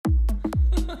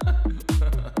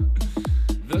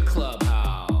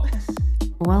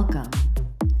Welcome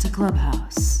to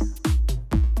Clubhouse.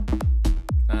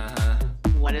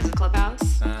 What is a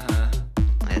clubhouse?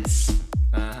 It's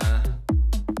a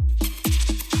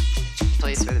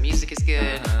place where the music is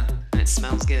good, and it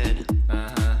smells good,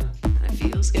 and it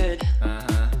feels good,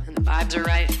 and the vibes are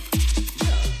right.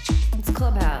 It's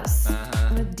Clubhouse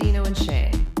with Dino and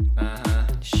Shane.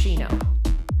 Shino.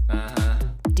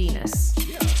 Dinas.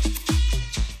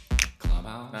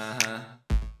 Clubhouse.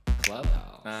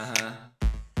 Clubhouse.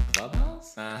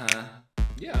 Clubhouse.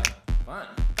 Yeah, fun.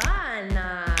 Fun.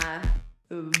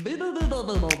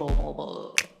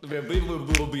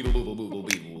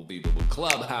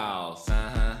 Clubhouse.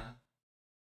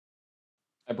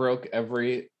 I broke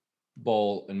every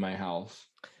bowl in my house.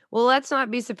 Well, let's not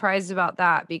be surprised about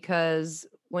that because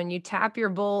when you tap your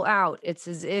bowl out, it's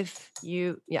as if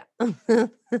you,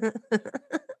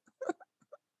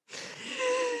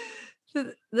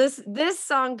 This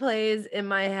song plays in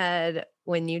my head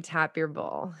when you tap your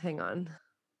bowl. Hang on.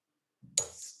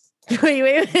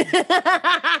 Wait.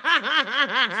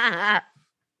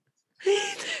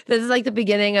 This is like the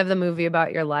beginning of the movie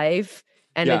about your life,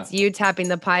 and Yeah. it's you tapping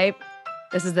the pipe.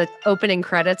 This is the opening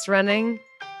credits running.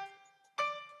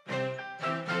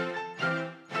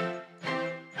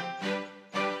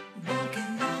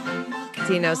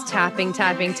 Dino's tapping,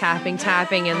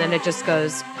 and then it just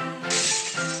goes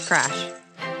crash.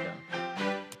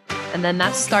 And then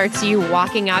that starts you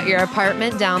walking out your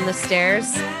apartment down the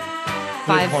stairs.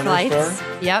 5 corner flights.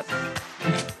 store? Yep.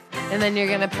 And then you're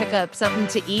going to pick up something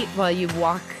to eat while you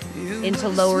walk into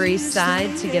Lower East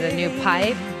Side to get a new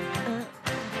pipe.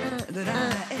 And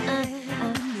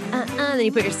then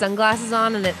you put your sunglasses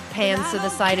on and it pans to the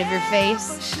side of your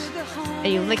face.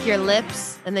 And you lick your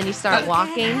lips and then you start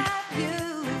walking.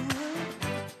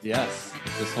 Yes,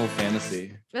 this whole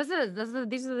fantasy. This is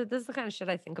the kind of shit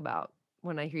I think about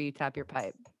when I hear you tap your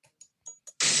pipe.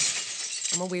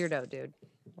 I'm a weirdo, dude.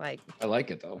 Like, I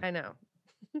like it though. I know.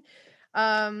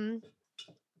 So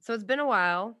it's been a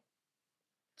while.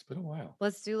 It's been a while.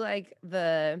 Let's do like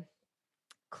the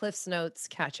Cliff's Notes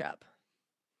catch up.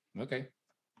 Okay.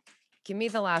 Give me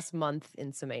the last month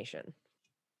in summation.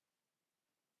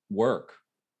 Work.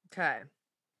 Okay.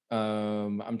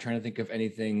 I'm trying to think of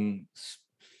anything.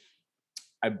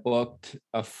 I booked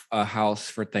a house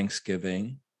for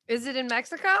Thanksgiving. Is it in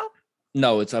Mexico?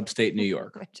 No, it's upstate New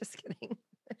York. I'm just kidding.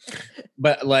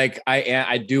 But like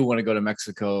I do want to go to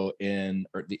Mexico in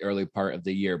the early part of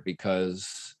the year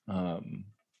because it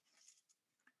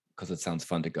sounds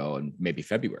fun to go in maybe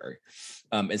February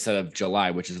instead of July,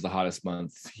 which is the hottest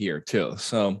month here too.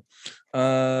 So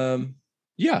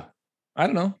yeah, I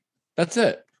don't know. That's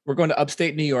it. We're going to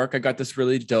upstate New York. I got this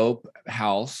really dope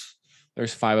house.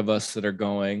 There's 5 of us that are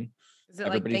going. Is it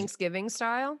like Thanksgiving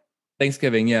style?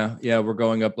 Thanksgiving, yeah. We're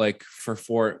going up like for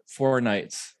four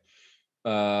nights.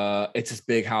 It's this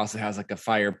big house that has like a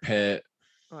fire pit.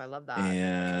 Oh, I love that.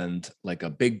 And like a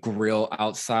big grill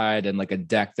outside and like a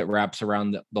deck that wraps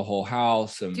around the whole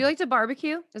house. And do you like to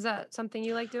barbecue? Is that something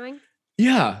you like doing?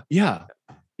 Yeah.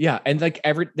 And like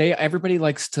everybody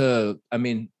likes to, I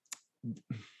mean,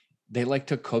 they like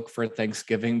to cook for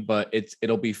Thanksgiving, but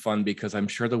it'll be fun because I'm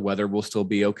sure the weather will still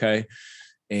be okay.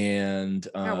 And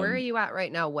yeah, where are you at right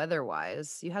now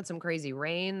weather-wise? You had some crazy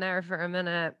rain there for a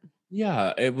minute.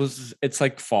 Yeah, it's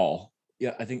like fall.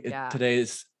 Yeah, I think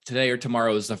today or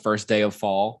tomorrow is the first day of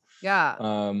fall.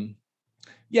 Yeah.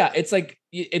 Yeah, it's like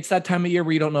it's that time of year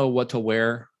where you don't know what to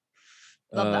wear.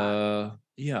 Love that.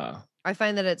 Yeah. I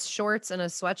find that it's shorts and a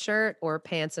sweatshirt or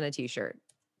pants and a t-shirt.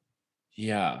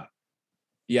 Yeah.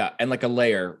 Yeah, and like a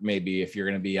layer maybe if you're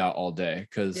going to be out all day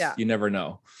cuz you never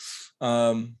know.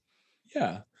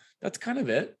 Yeah, that's kind of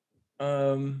it.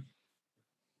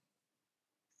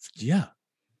 Yeah.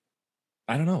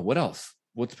 I don't know. What else?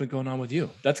 What's been going on with you?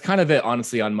 That's kind of it,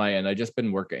 honestly, on my end. I just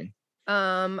been working.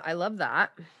 I love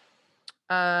that.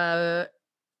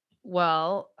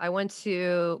 Well, I went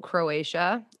to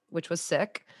Croatia, which was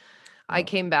sick. I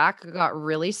came back, got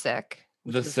really sick.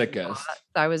 The sickest.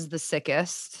 I was the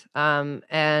sickest.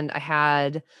 And I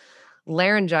had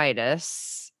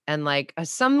laryngitis and like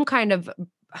some kind of,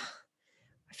 I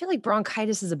feel like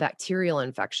bronchitis is a bacterial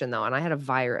infection though. And I had a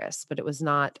virus, but it was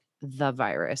not the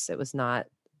virus. It was not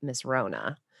Miss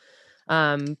Rona.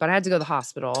 But I had to go to the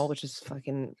hospital, which is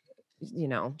fucking,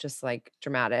 just like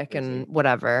dramatic and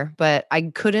whatever. But I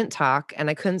couldn't talk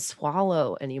and I couldn't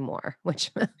swallow anymore,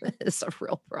 which is a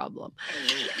real problem.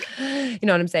 You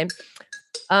know what I'm saying?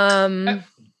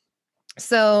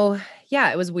 So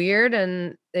yeah, it was weird.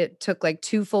 And it took like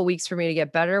 2 full weeks for me to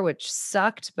get better, which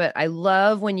sucked. But I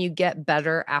love when you get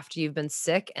better after you've been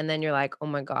sick. And then you're like, oh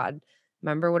my God,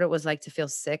 remember what it was like to feel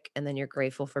sick? And then you're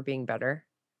grateful for being better.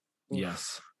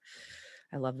 Yes.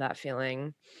 I love that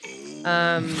feeling.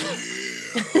 So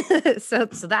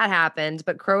that happened,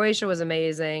 but Croatia was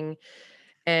amazing.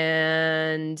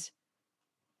 And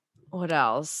what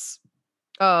else?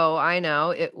 Oh, I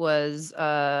know. It was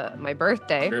my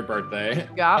birthday. Your birthday.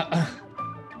 Yeah.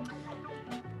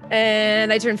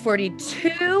 And I turned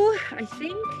 42, I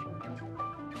think.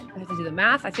 I have to do the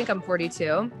math. I think I'm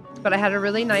 42. But I had a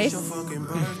really nice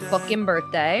fucking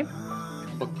birthday.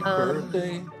 Fucking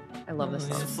birthday. I love this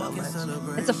song so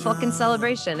much. It's a fucking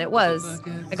celebration. It was.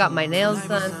 I got my nails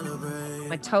done,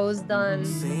 my toes done.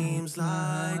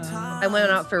 I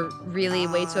went out for really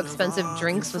way too expensive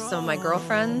drinks with some of my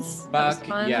girlfriends. That was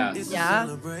fun.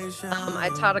 Yeah. I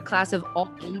taught a class of all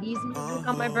 80s music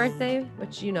on my birthday,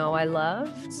 which you know I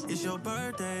loved.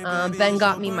 Ben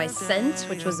got me my scent,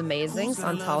 which was amazing.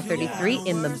 Santal 33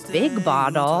 in the big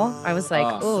bottle. I was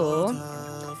like, ooh.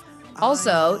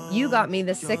 Also, you got me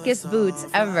the sickest boots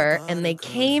ever, and they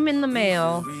came in the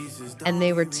mail, and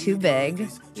they were too big.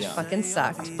 Yeah. Fucking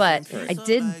sucked. But I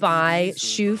did buy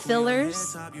shoe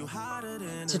fillers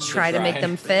to try to make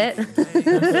them fit.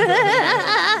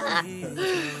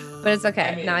 But it's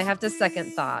okay. Now I have to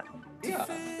second thought. Yeah.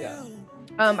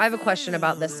 I have a question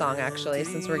about this song, actually,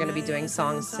 since we're going to be doing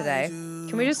songs today.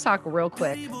 Can we just talk real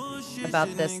quick about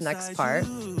this next part?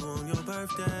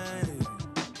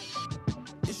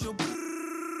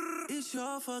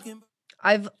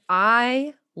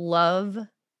 I love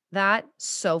that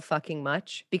so fucking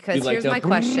much because here's my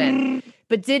question.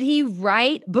 But did he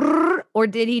write brrr, or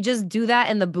did he just do that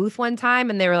in the booth one time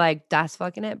and they were like, that's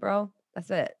fucking it, bro?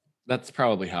 That's it. That's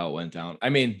probably how it went down. I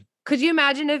mean, could you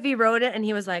imagine if he wrote it and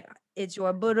he was like, it's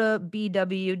your Buddha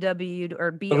BWW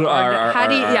or BR?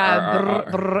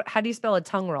 How do you spell a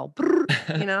tongue roll? Brr,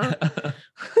 you know?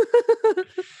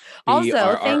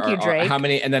 Also, thank you, Drake. How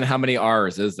many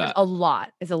R's is that? A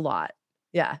lot. It's a lot.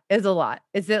 Yeah, it's a lot.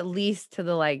 It's at least to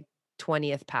the like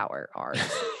 20th power R's.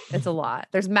 It's a lot.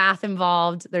 There's math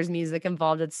involved. There's music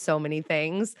involved. It's so many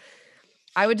things.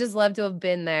 I would just love to have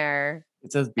been there.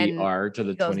 It says BR to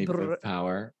the 25th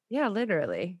power. Yeah,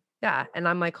 literally. Yeah. And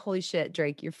I'm like, holy shit,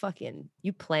 Drake, you plan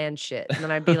shit. And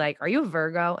then I'd be like, are you a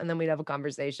Virgo? And then we'd have a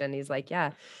conversation. He's like,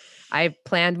 yeah, I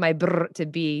planned my brr to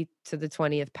be to the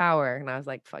 20th power. And I was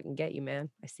like, fucking get you,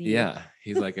 man. I see you. Yeah.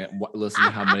 He's like, listen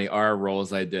to how many R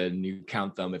rolls I did. And you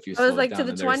count them if you slow I was like, down, to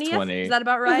the 20th? 20. Is that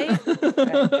about right?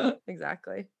 Okay.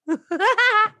 Exactly. But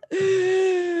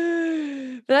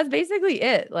that's basically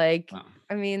it. Like, Wow.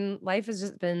 I mean, life has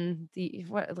just been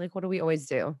what do we always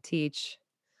do? Teach.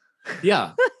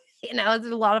 Yeah. You know,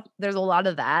 there's a lot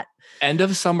of that. End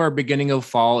of summer, beginning of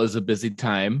fall is a busy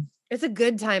time. It's a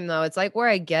good time though. It's like where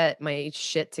I get my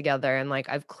shit together and like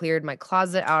I've cleared my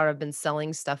closet out. I've been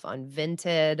selling stuff on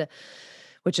Vinted,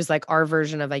 which is like our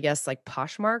version of, I guess, like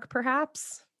Poshmark,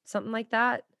 perhaps something like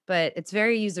that. But it's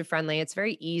very user friendly. It's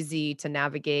very easy to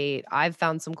navigate. I've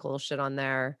found some cool shit on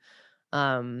there.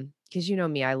 Because you know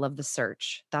me, I love the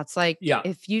search. That's like,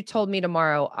 if you told me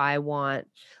tomorrow I want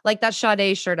like that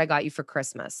Sade shirt I got you for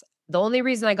Christmas. The only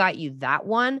reason I got you that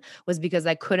one was because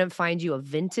I couldn't find you a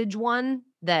vintage one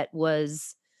that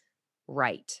was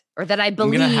right or that I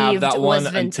believed I'm gonna have that one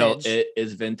was vintage. until it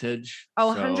is vintage.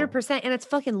 Oh, 100%. And it's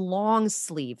fucking long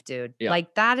sleeve, dude. Yeah.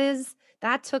 Like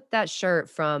that took that shirt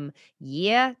from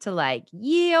yeah to like,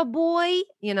 yeah, boy,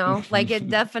 you know, like it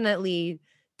definitely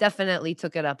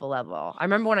took it up a level. I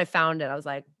remember when I found it, I was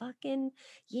like, fucking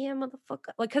yeah,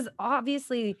 motherfucker. Like, cause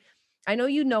obviously I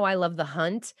know I love the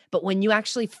hunt, but when you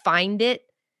actually find it,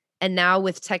 and now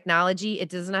with technology, it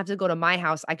doesn't have to go to my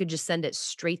house. I could just send it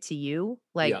straight to you.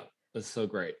 Like, yeah, that's so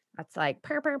great. That's like,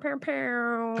 pow, pow, pow,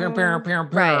 pow. Pow, pow, pow, pow.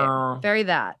 Right. Very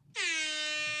that.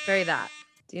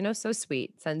 Do you know, so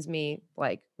sweet. Sends me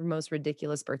like the most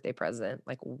ridiculous birthday present,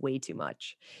 like way too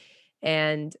much.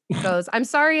 And goes, I'm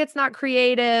sorry it's not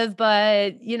creative,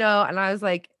 but you know, and I was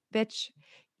like, bitch,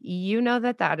 you know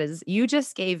you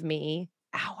just gave me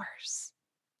hours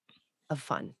of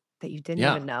fun that you didn't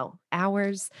even know.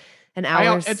 Hours and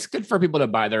hours. It's good for people to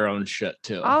buy their own shit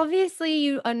too. Obviously,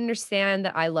 you understand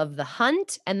that I love the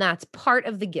hunt, and that's part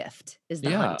of the gift is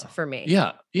the hunt for me.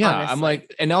 Yeah. Honestly. I'm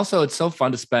like, and also it's so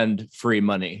fun to spend free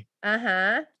money.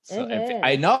 So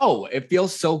I know it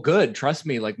feels so good. Trust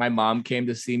me. Like my mom came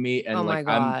to see me, and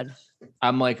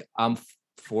I'm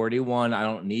 41. I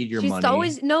don't need your money.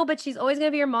 But she's always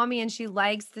gonna be your mommy, and she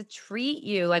likes to treat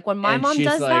you. Like when my mom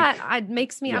does that, it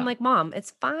makes me. I'm like, Mom,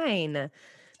 it's fine,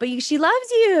 but she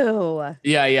loves you.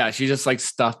 Yeah. She just like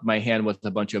stuffed my hand with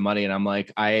a bunch of money, and I'm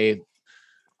like, I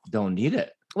don't need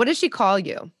it. What does she call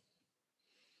you?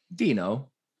 Dino.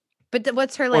 But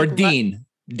what's her like? Or Dean.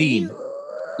 Dean.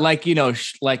 like,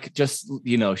 like just,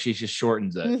 she just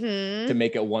shortens it to Mhm.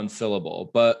 make it one syllable.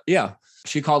 But yeah,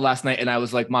 she called last night and I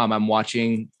was like, Mom, I'm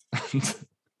watching.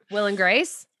 Will and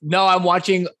Grace. No,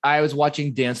 I was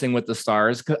watching Dancing with the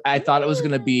Stars. 'Cause I thought it was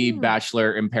going to be Mm.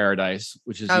 Bachelor in Paradise,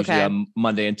 which is usually Okay. on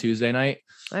Monday and Tuesday night.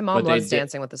 My mom But they loves did-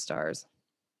 Dancing with the Stars.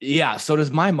 Yeah, so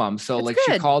does my mom. So It's like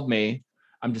she good. called me.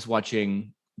 I'm just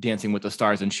watching Dancing with the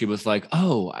Stars, and she was like,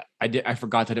 "Oh, I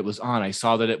forgot that it was on. I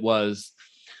saw that it was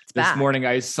It's this back. morning.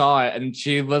 I saw it," and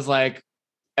she was like,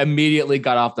 immediately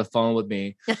got off the phone with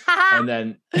me, and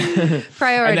then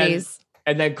Priorities.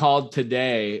 and then called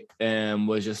today and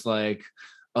was just like,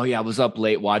 "Oh yeah, I was up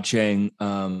late watching,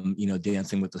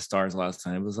 Dancing with the Stars last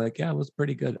night." It was like, yeah, it was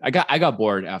pretty good. I got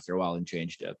bored after a while and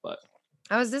changed it, but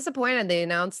I was disappointed they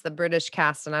announced the British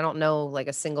cast, and I don't know like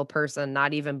a single person,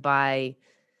 not even by,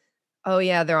 oh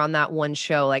yeah, they're on that one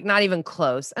show, like not even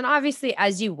close. And obviously,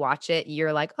 as you watch it,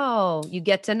 you're like, oh, you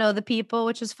get to know the people,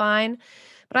 which is fine.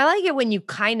 But I like it when you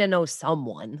kind of know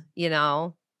someone,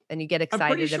 and you get I'm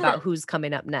pretty excited about sure- who's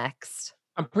coming up next.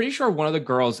 I'm pretty sure one of the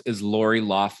girls is Lori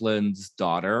Laughlin's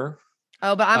daughter.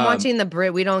 Oh, but I'm Um, watching the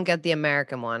Brit. We don't get the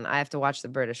American one. I have to watch the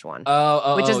British one.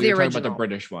 Which is the you're talking about the original.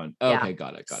 British one. Yeah. Okay,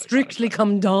 got it. Strictly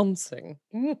Come Dancing.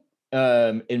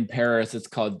 In Paris, it's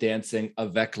called Dancing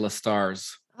avec les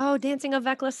Stars. Oh, Dancing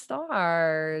avec les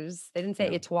Stars. They didn't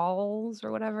say Yeah. étoiles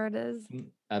or whatever it is.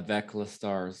 Avec les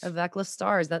Stars. Avec les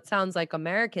Stars. That sounds like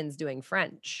Americans doing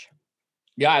French.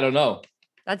 Yeah, I don't know.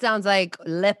 That sounds like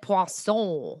Les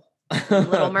Poissons,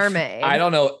 Little Mermaid. I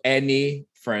don't know any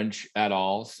French at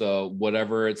all, so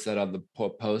whatever it said on the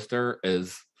poster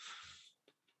is.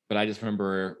 But I just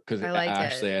remember because I like it.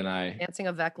 Ashley and Dancing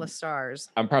avec les Stars.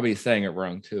 I'm probably saying it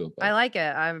wrong too. But I like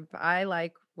it. I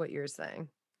like what you're saying.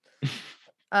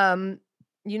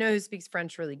 Who speaks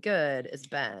French really good is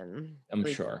Ben. I'm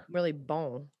Really- sure. Really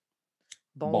bon.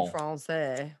 Bon, Bon.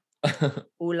 français.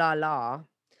 Ooh la la.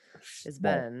 Is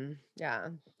Bon. Ben. Yeah.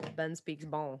 Ben speaks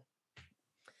bon.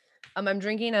 I'm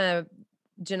drinking a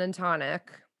gin and tonic,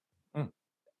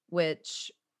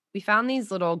 which we found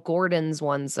these little Gordon's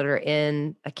ones that are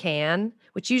in a can,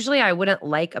 which usually I wouldn't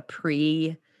like a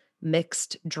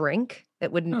pre-mixed drink.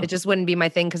 It just wouldn't be my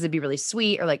thing because it'd be really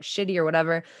sweet or like shitty or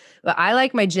whatever. But I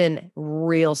like my gin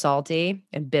real salty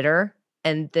and bitter.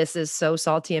 And this is so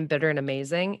salty and bitter and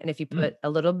amazing. And if you put a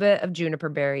little bit of juniper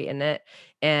berry in it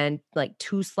and like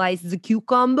 2 slices of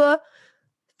cucumber,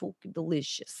 fucking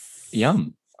delicious.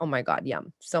 Yum. Oh my God,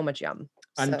 yum. So much yum.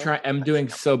 I'm doing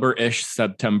sober-ish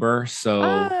September, so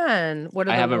Fun. What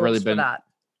are I the haven't really rules for been- that?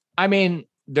 I mean,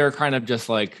 they're kind of just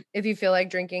like, If you feel like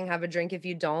drinking, have a drink. If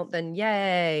you don't, then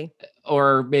yay.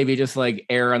 or maybe just like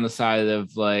err on the side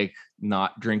of like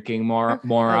not drinking more Okay.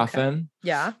 often.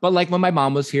 Yeah. But like when my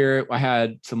mom was here, I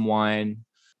had some wine.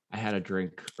 I had a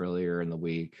drink earlier in the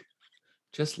week,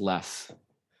 just less.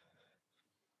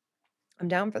 I'm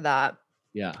down for that.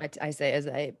 Yeah. I say as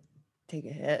I take a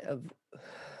hit of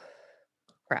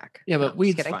crack. Yeah, No, but I'm just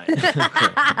weed's kidding.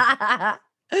 fine.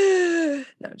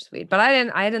 No, just weed. But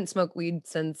I didn't smoke weed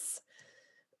since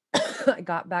I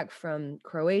got back from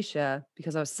Croatia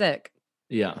because I was sick.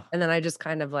 Yeah. And then I just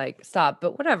kind of like stopped.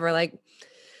 But whatever, like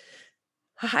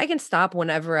I can stop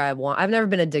whenever I want. I've never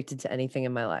been addicted to anything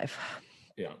in my life.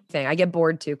 Yeah. I get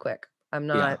bored too quick. I'm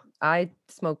Yeah. not. I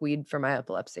smoke weed for my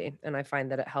epilepsy, and I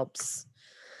find that it helps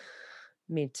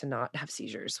me to not have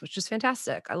seizures, which is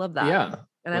fantastic. I love that. Yeah.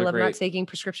 And I what a love not great- taking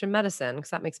prescription medicine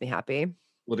because that makes me happy.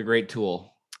 What a great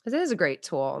tool. It is a great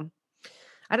tool.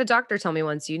 I had a doctor tell me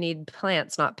once, you need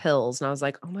plants, not pills. And I was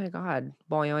like, oh my God,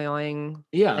 boing,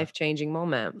 Yeah. life-changing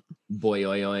moment.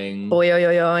 Boing.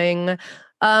 Boing.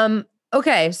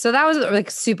 Okay, so that was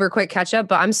like super quick catch up,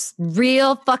 but I'm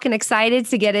real fucking excited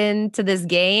to get into this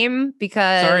game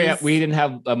because Sorry, we didn't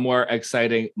have a more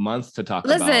exciting month to talk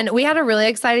about. listen, we had a really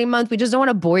exciting month. We just don't want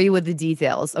to bore you with the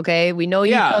details. Okay. We know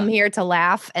you Yeah. come here to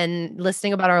laugh, and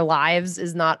listening about our lives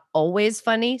is not always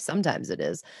funny. Sometimes it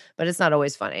is, but it's not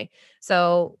always funny.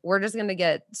 So we're just going to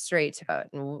get straight to it.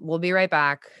 And we'll be right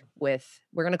back we're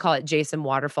going to call it Jason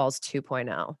Waterfalls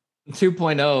 2.0.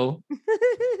 2.0.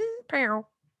 Pow.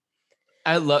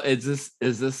 I love. Is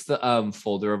this the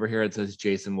folder over here? It says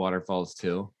Jason Waterfalls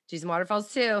 2. Jason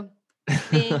Waterfalls 2.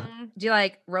 Bing. Do you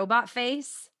like robot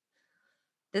face?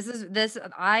 This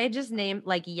I just named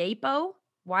like Yapo,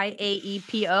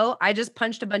 Yaepo. I just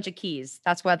punched a bunch of keys.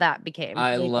 That's what that became.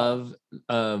 I Yapo.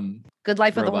 love Good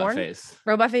Life with the robot Horn. face.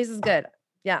 Robot face is good.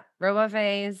 Yeah, robot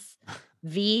face.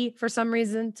 V for some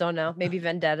reason. Don't know. Maybe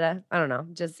Vendetta. I don't know.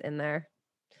 Just in there.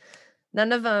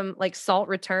 None of them like Salt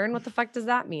Return. What the fuck does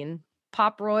that mean?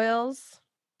 Pop Royals.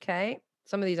 Okay.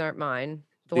 Some of these aren't mine.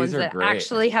 The These ones are that great.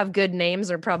 actually have good names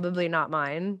are probably not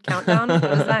mine. Countdown? What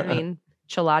does that mean?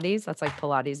 Pilates? That's like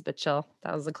Pilates, but chill.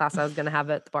 That was the class I was gonna have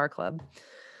at the bar club.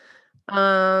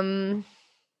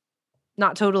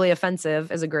 Not totally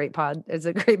offensive is a great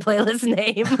playlist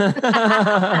name.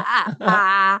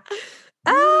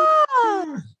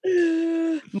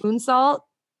 Moonsalt.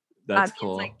 That's That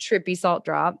cool. means like trippy salt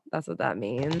drop. That's what that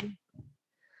means.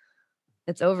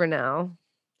 It's over now.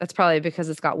 That's probably because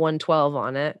it's got 112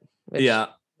 on it. Which Yeah.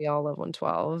 we all love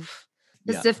 112.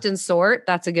 The Yeah. Sift and Sort,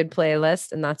 that's a good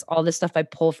playlist. And that's all the stuff I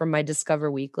pull from my Discover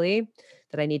Weekly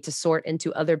that I need to sort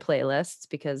into other playlists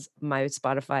because my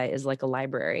Spotify is like a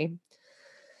library.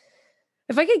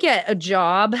 If I could get a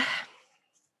job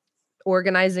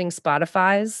organizing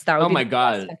Spotify's, that would Oh be my the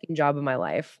God. best fucking job of my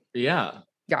life. Yeah.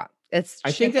 Yeah. It's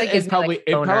I think shit that gives it me, like,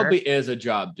 a boner. probably is a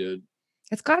job, dude.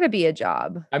 It's got to be a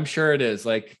job. I'm sure it is.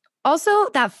 Like, Also,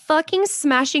 that fucking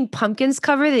Smashing Pumpkins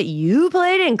cover that you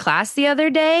played in class the other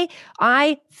day,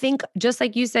 I think, just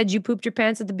like you said, you pooped your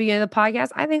pants at the beginning of the podcast.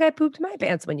 I think I pooped my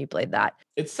pants when you played that.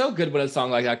 it's so good when a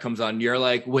song like that comes on. You're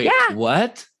like, wait, Yeah.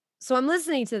 what? So I'm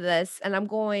listening to this and I'm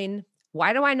going,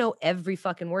 why do I know every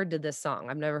fucking word to this song?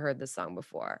 I've never heard this song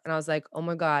before. And I was like, oh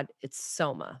my God, it's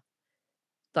Soma.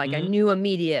 Like I Mhm. knew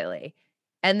immediately.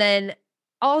 And then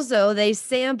also they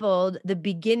sampled the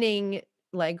beginning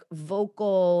like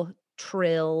vocal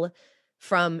trill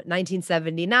from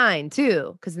 1979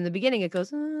 too. Because in the beginning it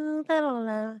goes, "Ooh, la, la,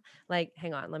 la." Like,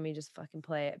 hang on, let me just fucking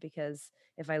play it because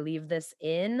if I leave this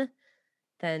in,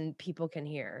 then people can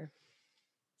hear.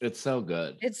 It's so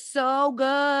good. It's so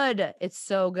good. It's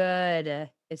so good.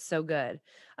 It's so good.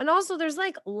 And also there's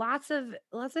like lots of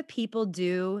people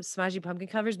do Smashing Pumpkin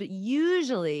covers, but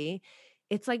usually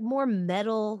it's like more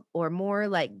metal or more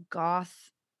like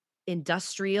goth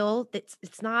industrial.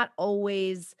 It's not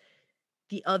always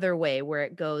the other way where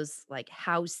it goes like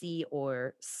housey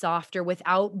or softer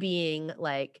without being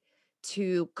like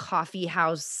too coffee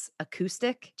house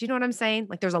acoustic. Do you know what I'm saying?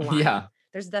 Like there's a line. Yeah.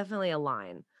 There's definitely a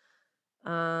line.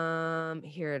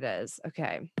 Here it is.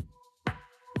 Okay.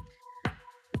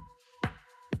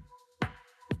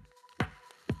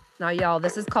 Now, y'all,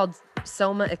 this is called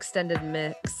Soma Extended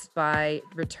Mix by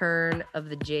Return of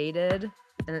the Jaded,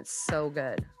 and it's so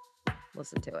good.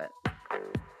 Listen to it.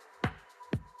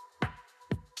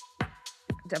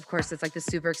 Of course, it's like the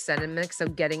super extended mix, so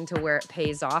getting to where it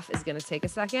pays off is going to take a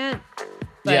second.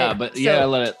 But you gotta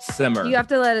let it simmer. You have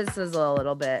to let it sizzle a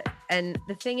little bit. And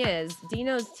the thing is,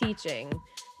 Dino's teaching,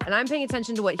 and I'm paying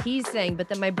attention to what he's saying, but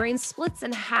then my brain splits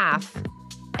in half,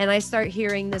 and I start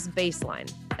hearing this bass line.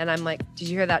 And I'm like, did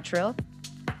you hear that trill?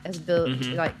 As Bill,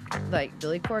 like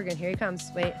Billy Corgan, here he comes.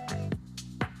 Wait.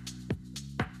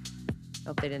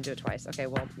 Oh, they didn't do it twice. Okay,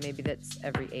 well, maybe that's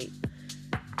every 8.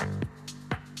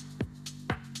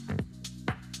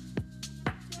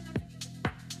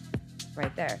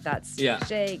 Right there. That's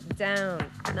Shakedown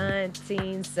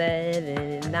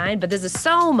 1979. But there's a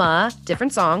Soma,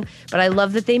 different song, but I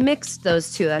love that they mixed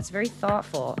those two. That's very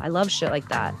thoughtful. I love shit like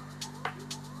that.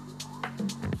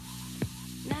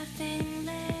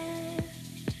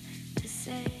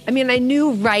 I mean, I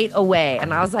knew right away,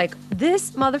 and I was like,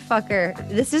 this motherfucker,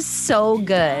 this is so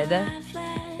good.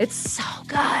 It's so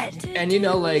good. And you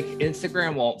know, like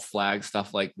Instagram won't flag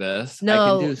stuff like this. No, I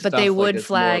can do but stuff they like would it's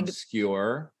flag- more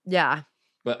obscure. Yeah.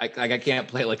 But I can't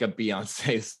play like a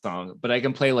Beyonce song, but I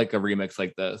can play like a remix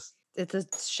like this. It's a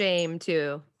shame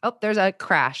too. Oh, there's a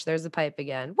crash. There's a pipe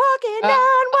again. Walking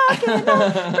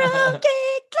on broken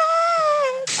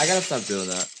glass. I gotta stop doing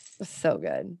that. It's so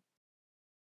good.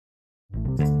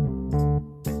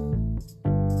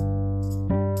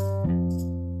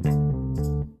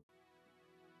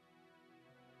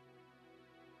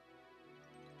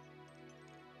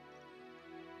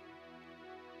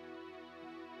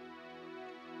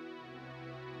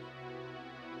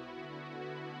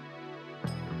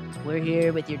 We're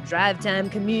here with your drive time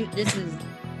commute. This is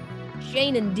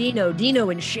Shane and Dino. Dino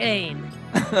and Shane.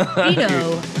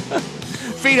 Dino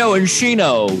Fino and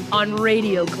Shino. on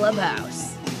Radio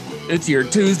Clubhouse. It's your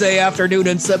Tuesday afternoon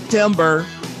in September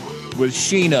with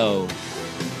Shino.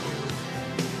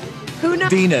 Who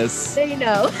knows? Venus. They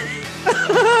know.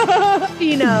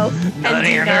 Dino and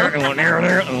Dino.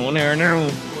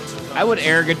 I would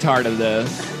air guitar to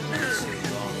this.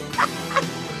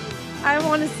 I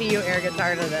want to see you air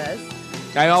guitar to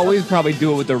this. I always probably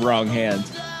do it with the wrong hand.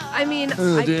 I mean,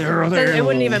 it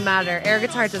wouldn't even matter. Air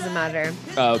guitar doesn't matter.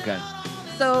 Oh, okay.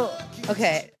 So,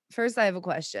 okay. First, I have a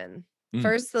question. Mm.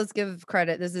 First, let's give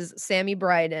credit. This is Sammy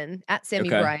Bryden at Sammy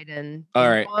Okay. Bryden. All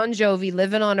right. Bon Jovi,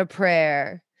 Living on a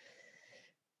Prayer.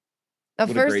 Now,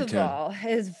 What a first great of tune. all,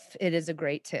 it is a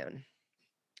great tune.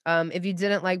 If you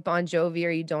didn't like Bon Jovi or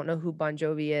you don't know who Bon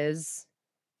Jovi is,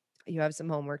 you have some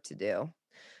homework to do.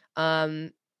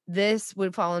 This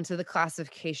would fall into the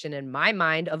classification in my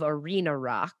mind of arena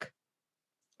rock.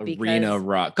 Arena because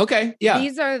rock. Okay. Yeah.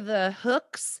 These are the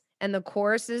hooks and the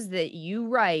choruses that you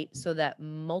write so that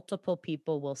multiple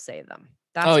people will say them.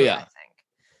 That's what I think.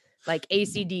 Like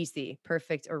AC/DC,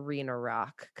 perfect arena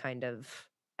rock kind of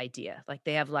idea. Like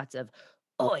they have lots of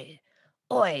oi,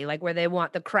 oi, like where they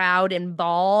want the crowd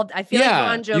involved. I feel like Yeah,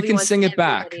 Bon you Jovi can wants sing it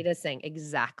back. everybody to sing.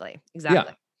 Exactly. Yeah.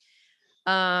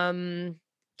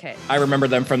 Okay. I remember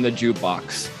them from the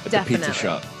jukebox at the pizza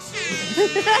shop.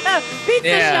 Pizza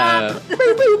Yeah. shop.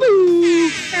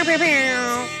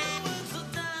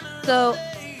 So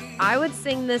I would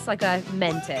sing this like I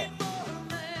meant it.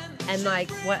 And like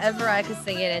whatever I could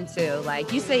sing it into.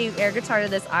 Like you say you air guitar to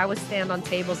this, I would stand on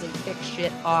tables and kick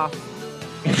shit off.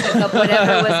 And pick up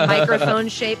whatever was microphone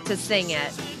shaped to sing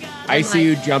it. I see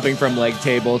you jumping from like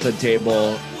table to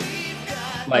table.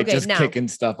 Like Okay, just now, kicking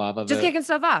stuff off of Just it. kicking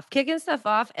stuff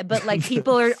off. But like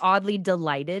people are oddly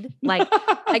delighted. Like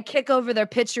I kick over their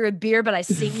pitcher of beer, but I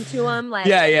sing to them. Like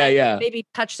Yeah. maybe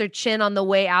touch their chin on the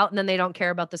way out, and then they don't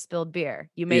care about the spilled beer.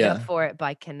 You made up for it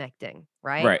by connecting,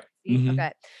 right? Right. Mhm.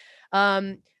 Okay.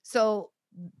 So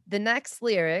the next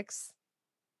lyrics,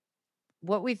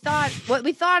 what we thought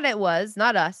it was,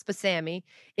 not us, but Sammy.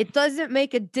 It doesn't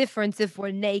make a difference if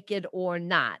we're naked or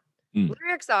not.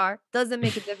 Lyrics are, doesn't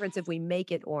make a difference if we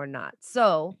make it or not.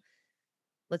 So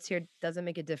let's hear, doesn't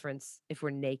make a difference if we're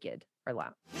naked or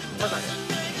not. Work on it.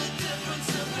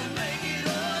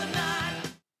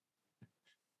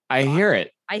 I hear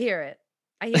it. I hear it.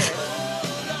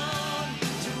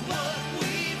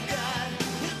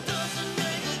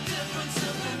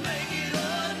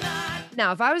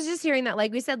 Now, if I was just hearing that,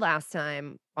 like we said last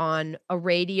time, on a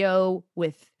radio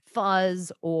with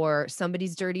fuzz or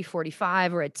somebody's dirty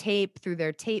 45 or a tape through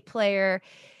their tape player,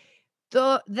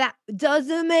 that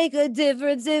doesn't make a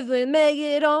difference if we make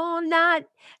it or not,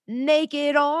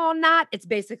 naked or not. It's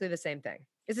basically the same thing.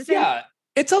 It's the same. Yeah,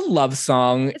 it's a love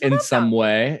song in some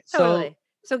way. Totally.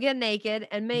 So get naked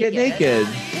and make get naked.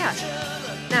 Yeah.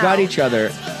 Got each other.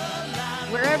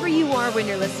 Wherever you are when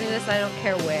you're listening to this, I don't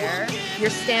care where, you're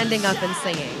standing up and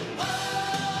singing.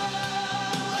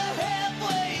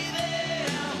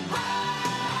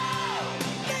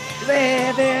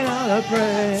 Living on a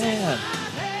prayer.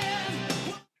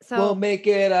 So we'll make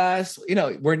it us.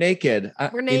 We're naked.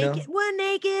 We're naked. You know? We're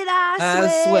naked.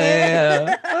 I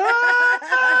swear.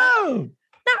 Oh!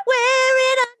 Not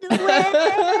wearing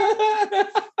underwear.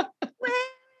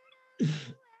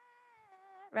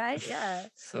 Right? Yeah.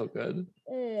 So good.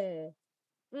 Mm.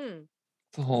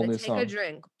 It's a whole new Take song. a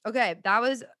drink. Okay, that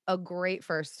was a great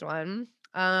first one.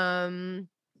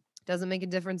 Doesn't make a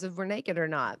difference if we're naked or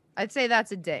not. I'd say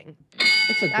that's a ding.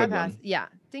 That's a good one. Yeah.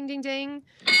 Ding, ding, ding.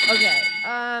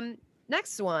 Okay.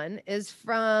 Next one is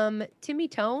from Timmy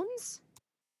Tones.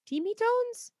 Timmy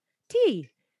Tones?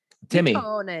 Timmy.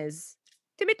 Tones.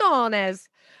 Timmy Tones.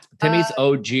 Timmy's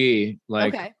OG.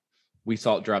 Like Okay. we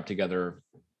salt drop together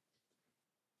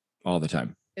all the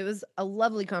time. It was a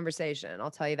lovely conversation.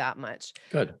 I'll tell you that much.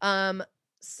 Good.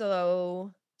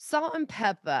 So Salt and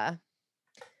Pepper,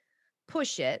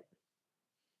 Push It.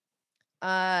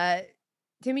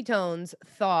 Timmy Tones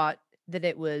thought that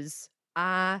it was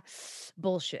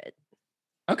bullshit.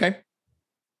 Okay.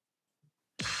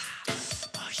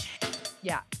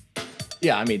 Yeah.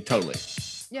 Yeah, I mean, totally.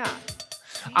 Yeah.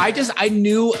 I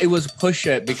knew it was Push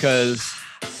It because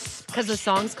the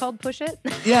song's called Push It.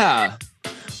 yeah.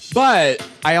 But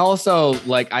I also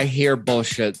I hear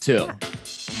bullshit too. Yeah.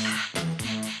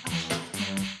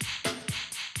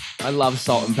 I love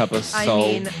Salt and Pepper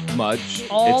so much.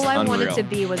 All It's I unreal. wanted to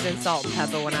be was in Salt and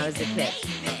Pepper when I was a kid.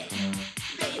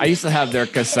 I used to have their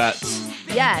cassettes.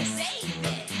 Yes.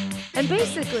 And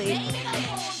basically,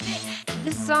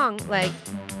 this song,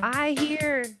 I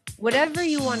hear whatever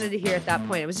you wanted to hear at that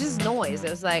point. It was just noise.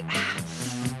 It was like,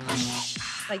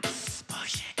 I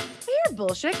hear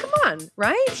bullshit. Come on,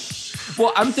 right?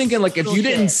 Well, I'm thinking if you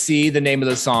didn't see the name of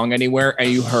the song anywhere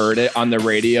and you heard it on the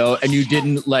radio and you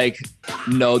didn't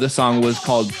know the song was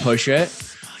called Push It,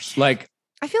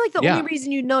 I feel like the only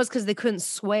reason you'd know is because they couldn't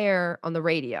swear on the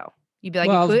radio. You'd be like,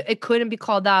 Well, it couldn't be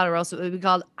called that, or else it would be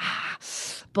called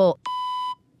bull.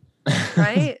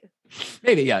 Right?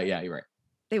 Maybe, yeah, you're right.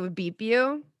 They would beep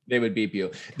you. They would beep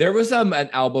you. There was an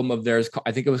album of theirs,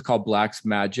 I think it was called Black's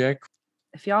Magic.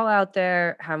 If y'all out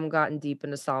there haven't gotten deep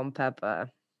into Salt and Pepper,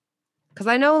 because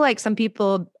I know some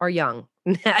people are young.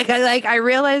 I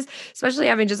realize, especially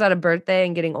having just had a birthday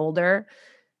and getting older,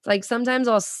 sometimes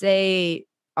I'll say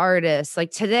artists.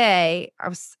 Today, I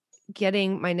was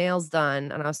getting my nails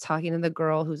done and I was talking to the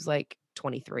girl who's like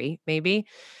 23, maybe.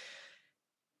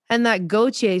 And that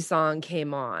Gautier song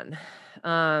came on.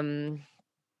 That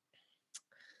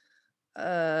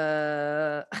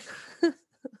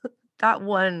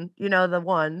one,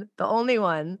 the only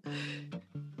one,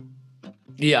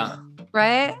 Yeah.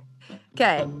 right?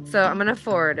 Okay, so I'm gonna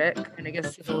forward it. Kind of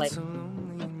guess the like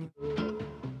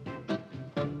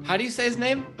How do you say his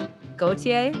name?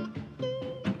 Gautier.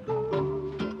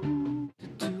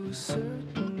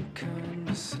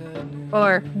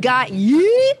 Or got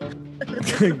ye?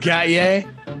 Got ye?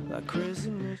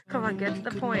 Come on, get to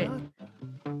the point.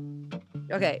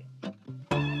 Okay.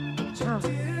 Oh.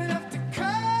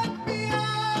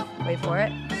 Wait for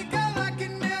it.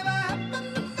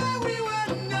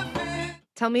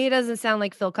 Tell me it doesn't sound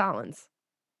like Phil Collins.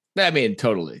 I mean,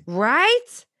 totally.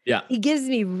 Right? Yeah. He gives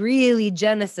me really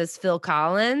Genesis Phil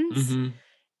Collins. Mm-hmm.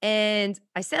 And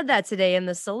I said that today in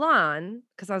the salon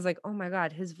because I was like, oh my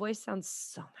God, his voice sounds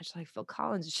so much like Phil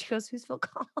Collins. And she goes, who's Phil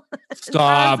Collins? Stop.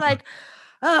 I was like,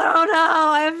 oh no,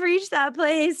 I've reached that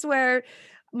place where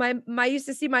I used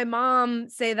to see my mom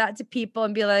say that to people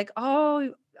and be like,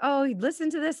 oh,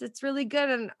 listen to this. It's really good.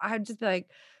 And I'd just be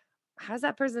like, how does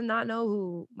that person not know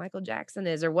who Michael Jackson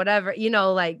is or whatever,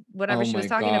 like whatever she was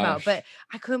talking about. But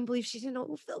I couldn't believe she didn't know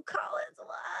who Phil Collins was.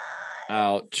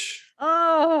 Ouch.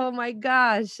 Oh my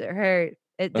gosh. It hurt.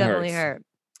 It definitely hurt.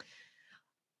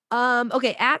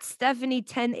 Okay. At Stephanie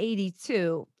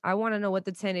 1082. I want to know what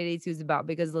the 1082 is about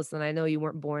because listen, I know you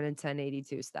weren't born in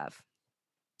 1082, Steph.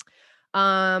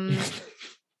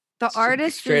 The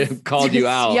artist straight up called you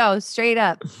out. Yo, straight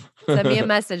up. Send me a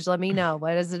message. Let me know.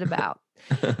 What is it about?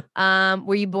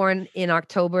 Were you born in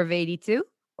October of 82?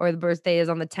 Or the birthday is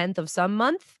on the 10th of some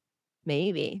month?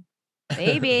 Maybe.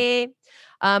 Okay,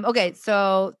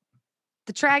 so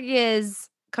the track is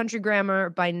Country Grammar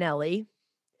by Nelly.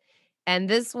 And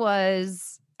this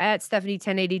was at Stephanie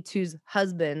 1082's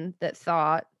husband that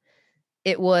thought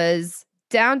it was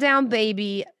Down Down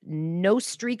Baby, No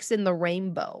Streaks in the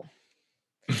Rainbow.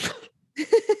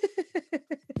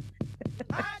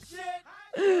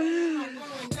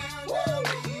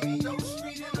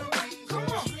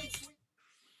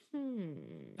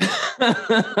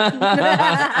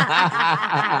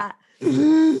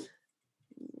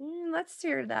 Let's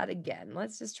hear that again.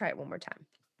 Let's just try it one more time.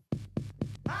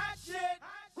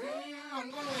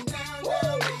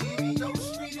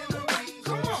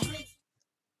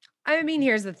 I mean,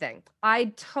 here's the thing.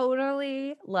 I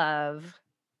totally love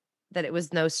that it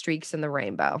was no streaks in the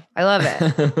rainbow. I love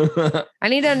it. I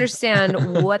need to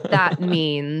understand what that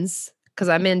means because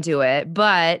I'm into it.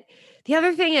 But the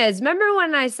other thing is, remember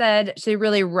when I said she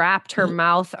really wrapped her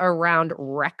mouth around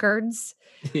records?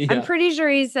 Yeah. I'm pretty sure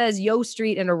he says Yo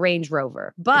Street in a Range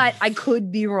Rover, but I could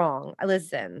be wrong.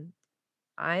 Listen,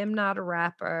 I am not a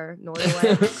rapper, nor do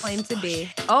I claim to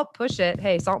be. Oh, push it.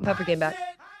 Hey, Salt and Pepper came back.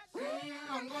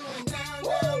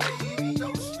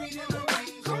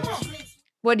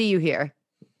 What do you hear?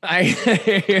 I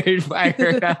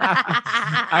heard.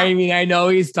 I mean, I know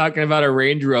he's talking about a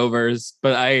Range Rovers,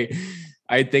 but I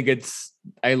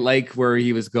I like where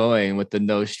he was going with the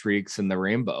no streaks in the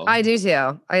rainbow. I do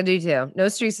too. No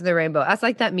streaks in the rainbow. That's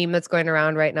like that meme that's going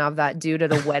around right now of that dude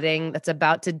at a wedding that's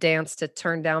about to dance to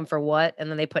Turn Down for What? And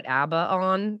then they put ABBA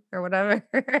on or whatever.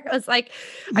 It was like,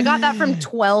 I got that from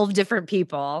 12 different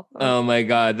people. Oh my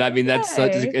God. I mean,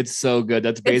 it's so good.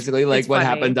 That's basically like what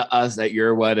happened to us at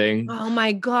your wedding. Oh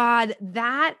my God.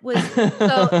 That was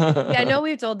so, I know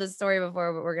we've told this story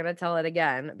before, but we're going to tell it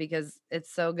again because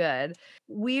it's so good.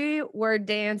 We were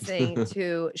dancing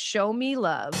to Show Me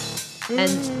Love. And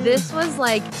this was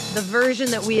like the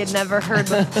version that we had never heard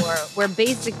before, where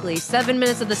basically 7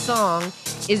 minutes of the song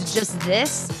is just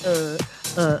this.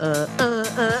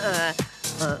 And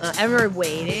we're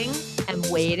waiting and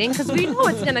waiting because we know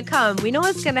it's going to come. We know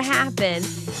it's going to happen.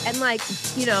 And like,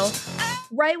 you know,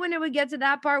 right when it would get to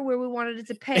that part where we wanted it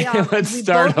to pay off, we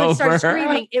both would start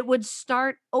screaming. It would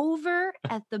start over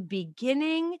at the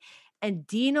beginning. And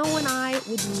Dino and I would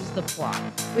lose the plot.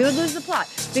 We would lose the plot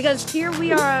because here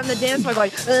we are on the dance floor going,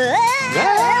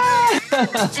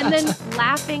 and then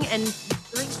laughing and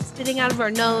drink spitting out of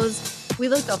our nose. We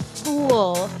looked a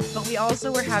fool, but we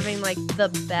also were having like the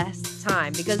best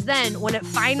time because then when it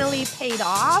finally paid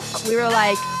off, we were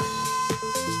like,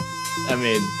 I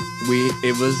mean,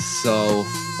 it was so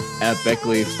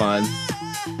epically fun.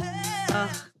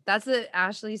 That's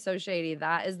Ashley So Shady.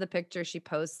 That is the picture she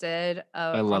posted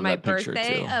on my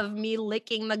birthday of me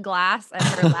licking the glass and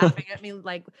her laughing at me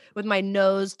like with my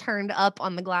nose turned up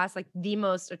on the glass. Like the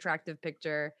most attractive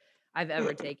picture I've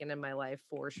ever taken in my life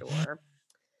for sure.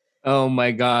 Oh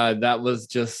my God. That was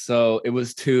just it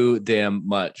was too damn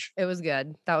much. It was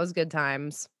good. That was good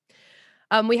times.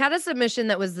 We had a submission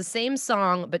that was the same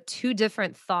song, but two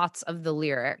different thoughts of the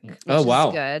lyric, which Oh, wow.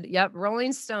 is good. Yep.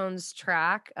 Rolling Stones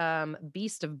track,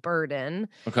 Beast of Burden.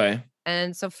 Okay.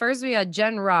 And so first we had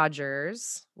Jen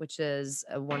Rogers, which is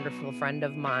a wonderful friend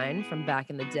of mine from back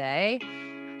in the day.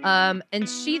 And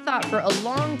she thought for a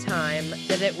long time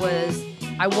that it was,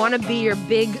 I want to be your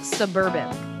big suburban,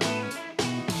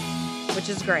 which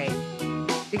is great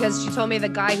because she told me the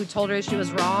guy who told her she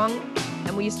was wrong,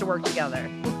 and we used to work together,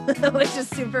 which is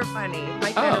super funny.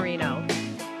 Mike Reno.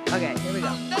 Okay, here we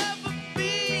go.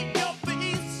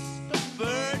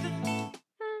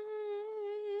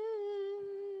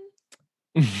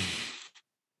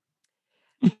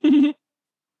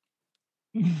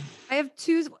 I have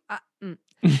two.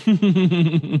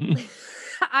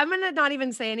 I'm going to not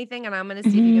even say anything, and I'm going to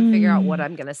see if you can figure out what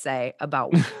I'm going to say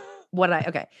about what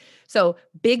okay. So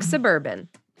big suburban.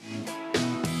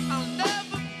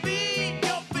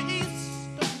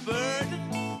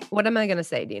 What am I going to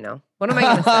say? Do you know? What am I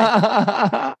going to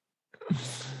say?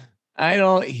 I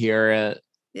don't hear it.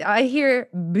 I hear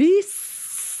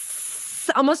beast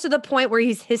almost to the point where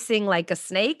he's hissing like a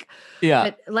snake. Yeah.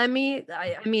 But I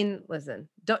mean, listen,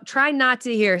 don't try not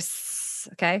to hear.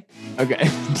 Okay. Okay.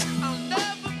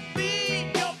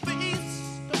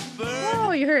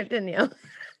 Oh, you heard it, didn't you?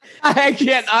 I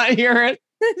can't not hear it.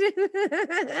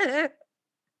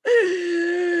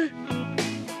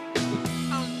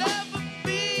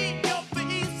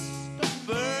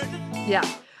 Yeah.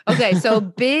 Okay. So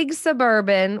big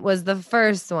suburban was the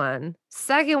first one.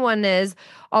 Second one is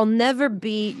I'll never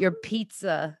be your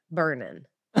pizza burning.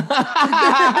 It's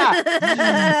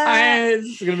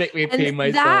gonna make me pay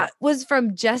myself. That was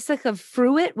from Jessica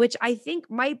Fruitt, which I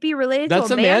think might be related That's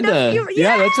to Amanda.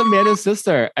 Yeah, that's Amanda's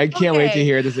sister. I can't wait to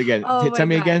hear this again. Oh Tell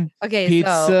me again. Okay,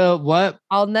 Pizza, so what?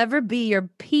 I'll never be your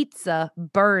pizza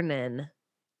burning.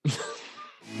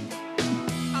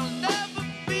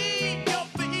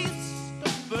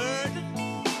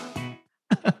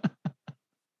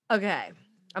 Okay,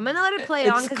 I'm gonna let it play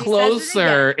on. It's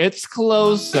closer. It's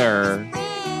closer.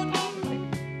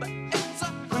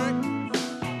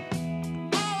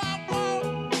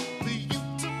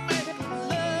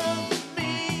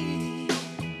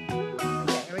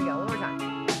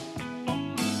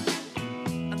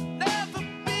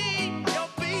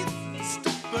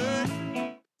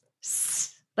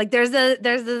 Like there's a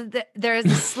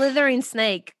slithering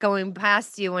snake going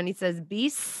past you when he says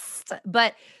beast.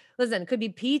 But listen, it could be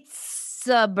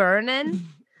pizza burning.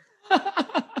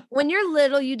 When you're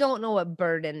little, you don't know what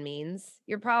burden means.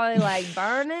 You're probably like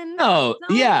burning. No,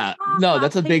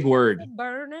 that's a big word.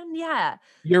 Burning, yeah.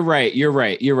 You're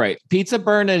right. Pizza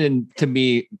burning, and to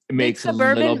me makes a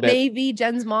little bit. Maybe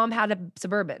Jen's mom had a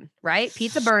Suburban, right?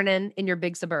 Pizza burning in your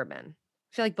big Suburban.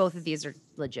 I feel like both of these are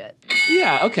legit.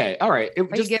 Yeah. Okay. All right. Are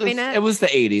you giving it? It was the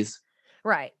 80s.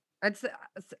 Right.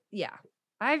 Yeah.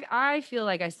 I feel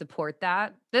like I support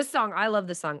that. This song, I love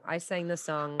this song. I sang this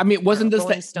song. I mean, wasn't this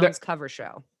Rolling Stones cover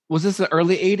show? Was this the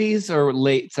early 80s or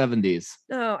late 70s?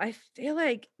 No, I feel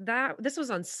like this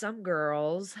was on Some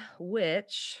Girls,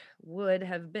 which would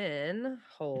have been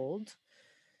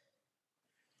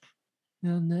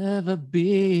You'll never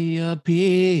be a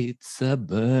pizza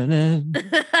burning.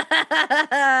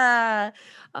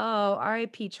 Oh,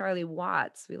 R.I.P. Charlie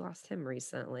Watts. We lost him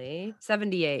recently.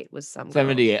 78 was Some Girls.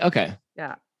 78. Okay.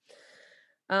 Yeah.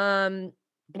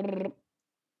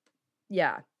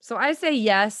 Yeah. So I say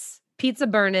yes. Pizza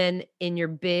burning in your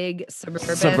big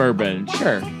suburban.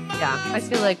 Sure. Yeah. I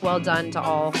feel like well done to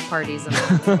all parties. That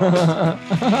was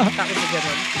a good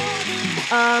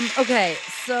one. Okay.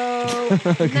 So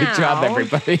good job,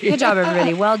 everybody. Good job,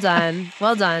 everybody. Well done.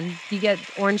 Well done. You get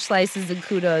orange slices and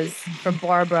kudos from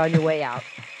Barbara on your way out.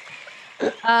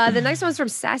 The next one's from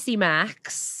Sassy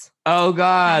Max. Oh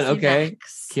God. Sassy Okay.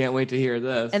 Max. Can't wait to hear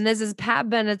this. And this is Pat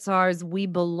Benatar's "We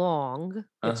Belong,"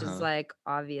 which is like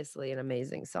obviously an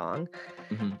amazing song.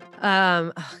 Mm-hmm.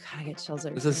 Oh God, I get chills.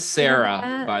 This is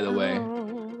Sarah, by the way.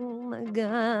 Oh my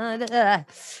God.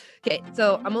 Okay,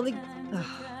 so I'm only.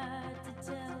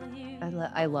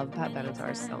 I love Pat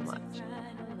Benatar so much.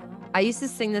 I used to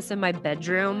sing this in my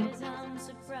bedroom,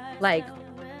 like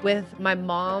with my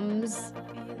mom's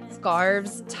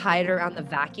scarves tied around the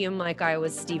vacuum, like I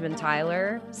was Steven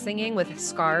Tyler singing with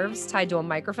scarves tied to a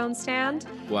microphone stand.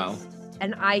 Wow.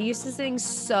 And I used to sing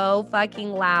so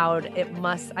fucking loud. It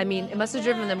must have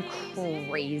driven them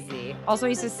crazy. Also, I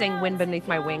used to sing "Wind Beneath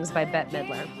My Wings" by Bette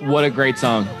Midler. What a great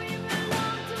song.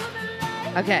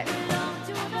 Okay.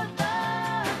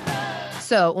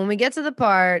 So when we get to the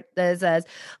part that says,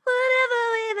 "Whatever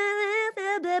we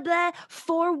blah, blah,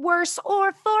 for worse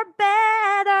or for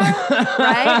better.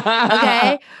 Right?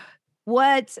 Okay.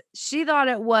 What she thought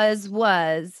it was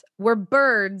we're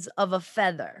birds of a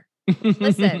feather.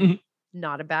 Listen,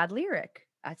 not a bad lyric.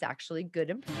 That's actually good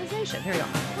improvisation. Here we go.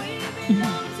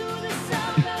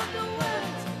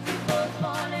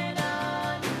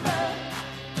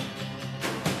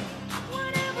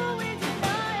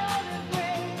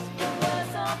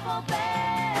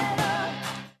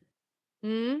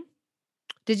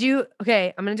 Did you?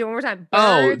 Okay, I'm gonna do it one more time.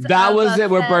 Oh, that was it.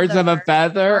 We're birds of a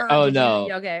feather. Oh did you-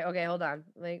 no. okay, hold on.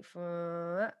 Like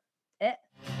for it.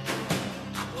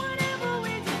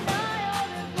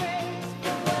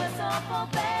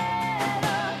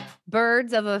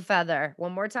 Birds of a feather.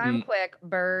 One more time, quick.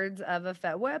 Birds of a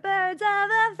feather. We're birds of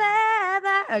a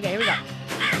feather. Okay, here we go.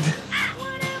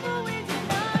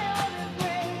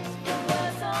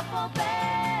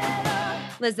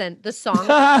 Listen, the song,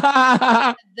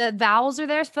 the vowels are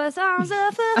there for songs of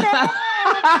a feather.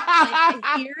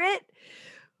 I hear it,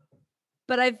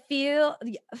 but I feel.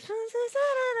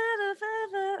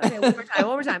 Okay, one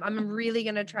more time. I'm really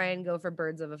gonna try and go for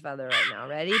birds of a feather right now.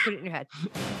 Ready? Put it in your head.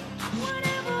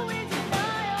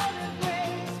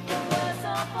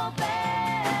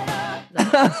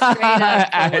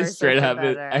 Straight up,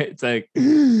 it's like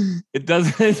it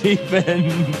doesn't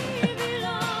even.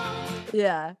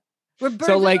 Yeah. We're birds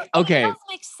So like, okay, it does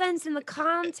make sense in the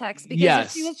context because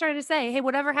if she was trying to say, hey,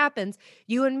 whatever happens,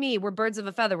 you and me, we're birds of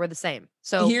a feather, we're the same.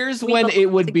 So here's when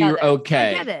it would be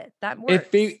okay. I get it. That works.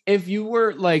 If you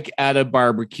were like at a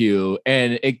barbecue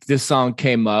and this song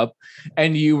came up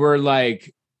and you were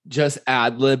like just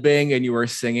ad-libbing and you were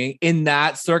singing in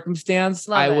that circumstance,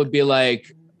 I would be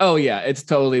like, oh yeah, it's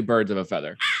totally birds of a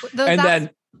feather.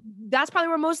 That's probably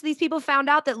where most of these people found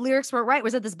out that lyrics weren't right,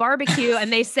 was at this barbecue and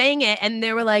they sang it and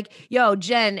they were like, yo,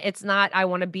 Jen, it's not, I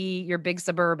want to be your big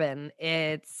suburban.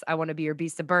 It's, I want to be your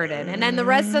beast of burden. And then the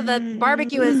rest of the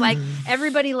barbecue is like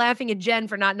everybody laughing at Jen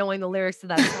for not knowing the lyrics to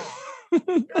that song. You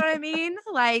know what I mean?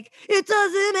 Like, it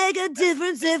doesn't make a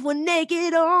difference if we're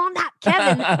naked or not.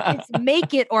 Kevin, it's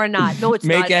make it or not. No, it's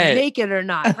not. Make it or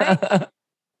not, right?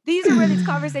 These are where these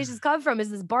conversations come from, is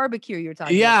this barbecue you're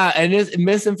talking about. And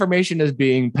misinformation is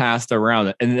being passed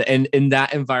around. And in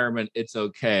that environment, it's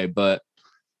okay. But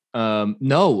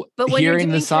no, but when hearing you're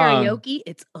doing the song, karaoke,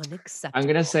 it's unacceptable. I'm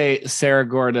going to say Sarah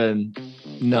Gordon,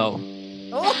 no.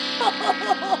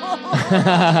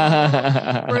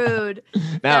 Rude.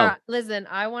 No. Sarah, listen,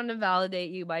 I want to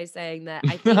validate you by saying that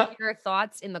I think your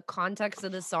thoughts in the context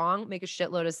of the song make a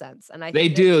shitload of sense. And I think they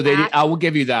do. I will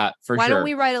give you that for sure. Why don't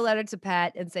we write a letter to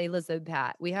Pat and say, listen,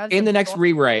 Pat, we have in the next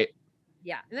rewrite.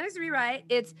 Yeah, in the next rewrite,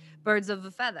 it's birds of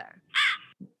a feather.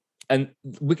 And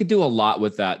we could do a lot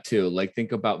with that too. Like,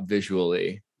 think about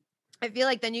visually. I feel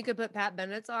like then you could put Pat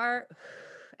Benatar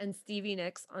and Stevie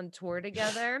Nicks on tour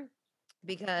together,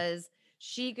 because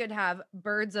she could have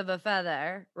birds of a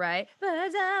feather, right?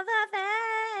 Birds of a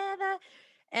feather.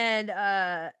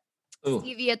 And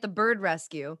Stevie at the bird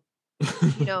rescue,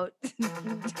 you know,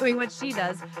 doing what she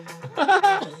does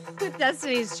with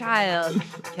Destiny's Child.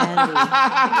 Kelly,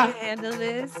 can you handle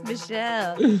this?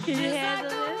 Michelle, can you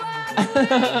handle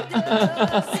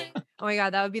this? Oh my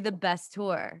God, that would be the best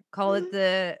tour. Call it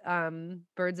the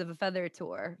Birds of a Feather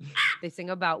tour. They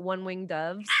sing about one-winged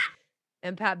doves.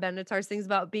 And Pat Benatar sings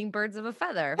about being birds of a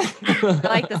feather. I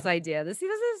like this idea. Those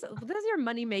are your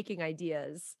money-making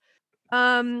ideas.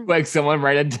 Like, someone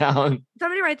write it down.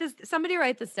 Somebody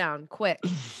write this down quick.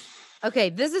 Okay,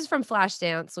 this is from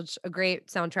Flashdance, which a great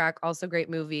soundtrack, also great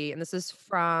movie. And this is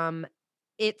from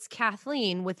It's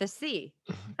Kathleen with a C.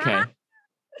 Okay.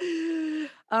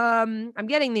 I'm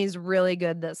getting these really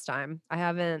good this time. I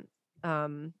haven't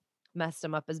messed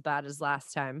them up as bad as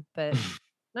last time, but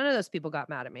none of those people got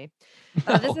mad at me.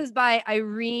 No. This is by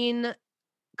Irene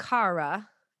Cara,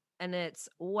 and it's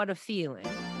What a Feeling.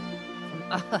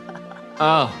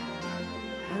 Oh.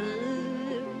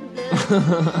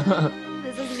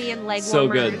 This is me in leg So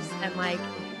warmers. good. And like,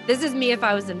 this is me if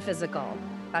I was in physical,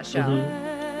 that show.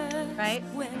 Mm-hmm. Right?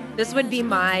 This would be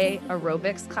my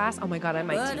aerobics class. Oh my God, I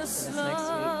might teach this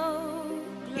next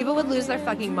week. People would lose their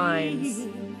fucking minds.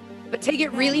 But take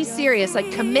it really serious,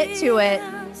 like commit to it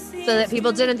so that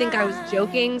people didn't think I was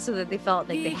joking, so that they felt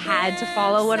like they had to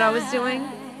follow what I was doing.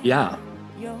 Yeah.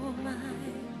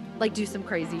 Like do some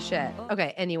crazy shit.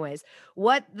 Okay, anyways,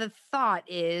 what the thought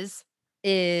is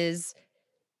the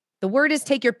word is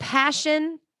take your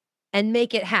passion and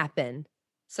make it happen.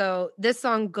 So this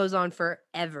song goes on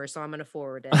forever, so I'm going to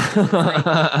forward it. It's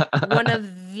like one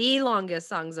of the longest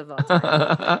songs of all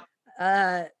time.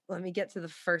 Let me get to the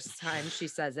first time she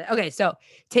says it. Okay, so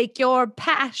take your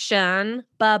passion,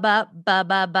 ba ba ba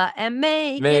ba ba, and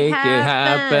make it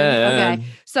happen. Okay,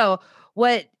 so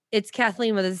what it's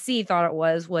Kathleen with a C thought it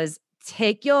was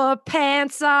take your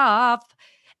pants off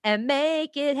and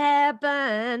make it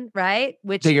happen, right?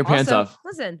 Which Take your pants also, off.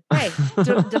 Listen, hey,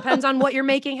 depends on what you're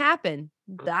making happen.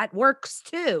 That works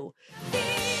too.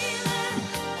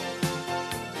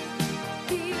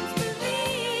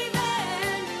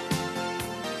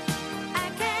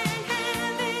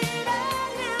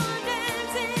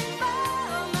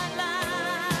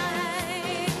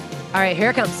 All right, here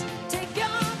it comes.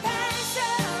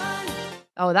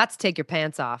 Oh, that's take your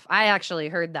pants off. I actually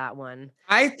heard that one.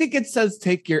 I think it says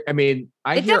take your. I mean,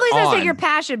 I It hear definitely says take on. your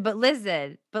passion, but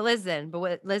listen.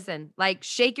 Like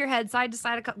shake your head side to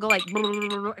side, go like a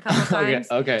couple times.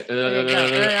 Okay.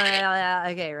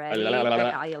 Okay, ready?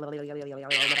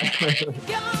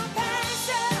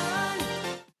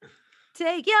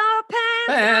 Take your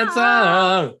pants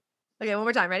off. Okay, one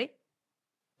more time. Ready?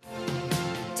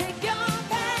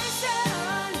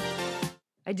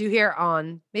 I do hear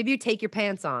on. Maybe you take your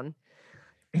pants on.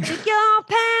 Take your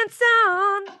pants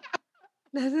on.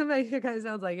 That's what it kind of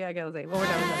sounds like. Yeah, I gotta say. One more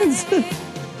time.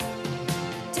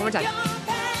 One more time.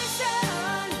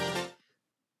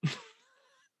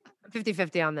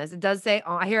 50-50 on this. It does say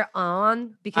on. I hear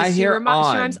on because I she hear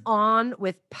rhymes on. on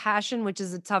with passion, which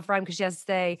is a tough rhyme because she has to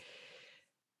say,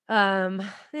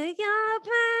 take your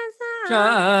pants on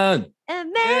John, and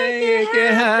make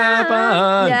it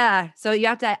happen. Yeah. So you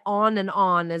have to on and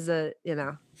on as a,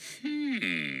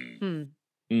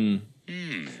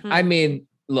 I mean,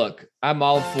 look, I'm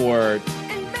all for.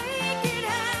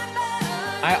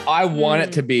 I want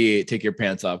it to be take your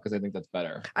pants off because I think that's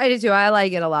better. I do too. I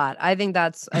like it a lot. I think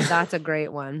that's a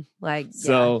great one. Like,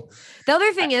 So the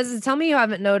other thing is tell me you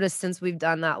haven't noticed since we've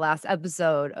done that last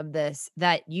episode of this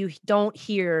that you don't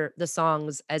hear the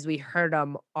songs as we heard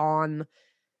them on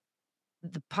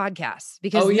the podcast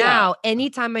because now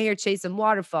anytime I hear Chasing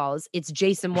Waterfalls, it's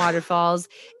Jason Waterfalls.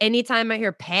 Anytime I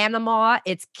hear Panama,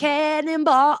 it's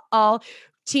Cannonball.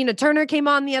 Tina Turner came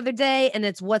on the other day and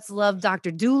it's What's Love, Dr.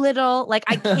 Dolittle. Like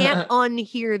I can't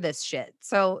unhear this shit.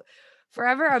 So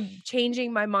forever I'm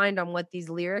changing my mind on what these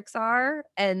lyrics are.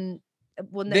 And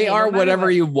when they are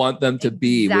whatever you want them to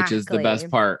be, which is the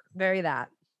best part. Very that.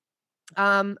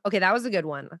 Okay, that was a good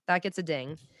one. That gets a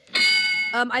ding.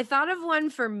 I thought of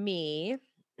one for me.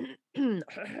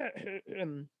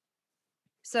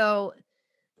 So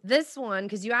this one,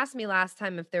 because you asked me last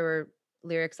time if there were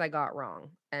lyrics I got wrong,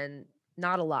 and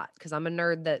not a lot, because I'm a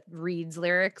nerd that reads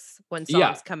lyrics when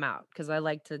songs come out, because I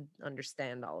like to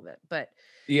understand all of it. But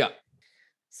yeah.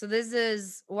 So this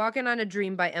is Walking on a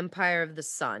Dream by Empire of the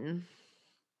Sun.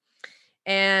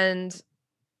 And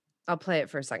I'll play it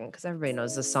for a second because everybody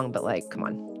knows this song, but like, come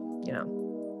on,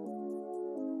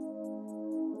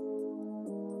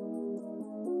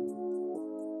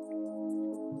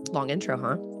 Long intro,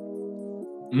 huh?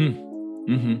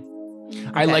 Okay.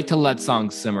 I like to let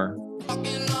songs simmer.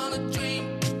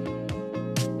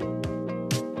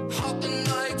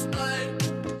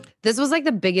 This was like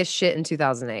the biggest shit in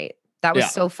 2008. That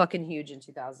was so fucking huge in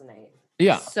 2008.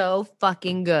 Yeah. So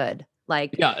fucking good.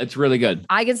 Like, yeah, it's really good.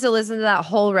 I can still listen to that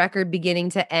whole record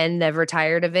beginning to end, never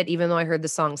tired of it, even though I heard the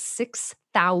song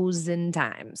 6,000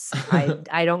 times.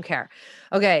 I don't care.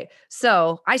 Okay.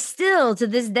 So I still, to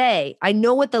this day, I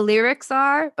know what the lyrics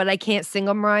are, but I can't sing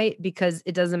them right because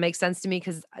it doesn't make sense to me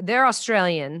because they're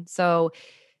Australian. So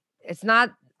it's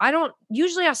not,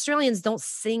 usually Australians don't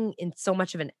sing in so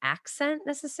much of an accent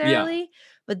necessarily,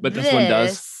 but this one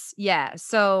does. Yeah.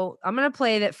 So I'm going to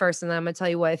play that first and then I'm going to tell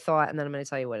you what I thought and then I'm going to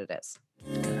tell you what it is.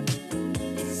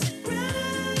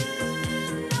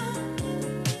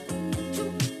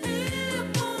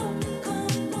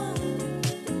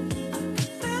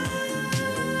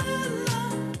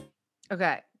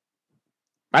 Okay.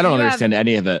 I don't understand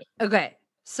any of it. Okay.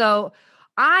 So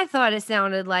I thought it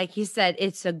sounded like he said,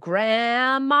 it's a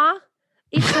grandma.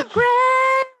 It's a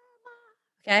grandma.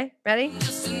 Okay. Ready?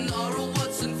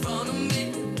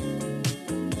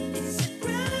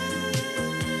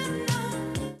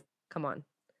 Come on.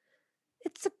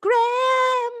 It's a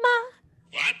grandma.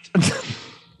 What?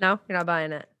 No, you're not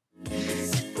buying it.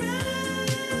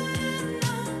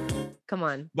 Come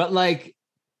on. But like,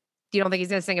 you don't think he's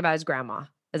going to sing about his grandma?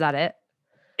 Is that it?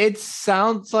 It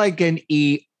sounds like an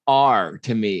ER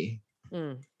to me.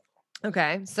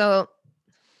 Okay. So.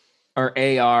 Or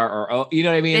AR or O, you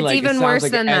know what I mean? It's like, even worse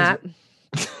than that.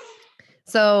 that.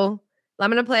 So I'm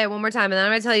going to play it one more time and then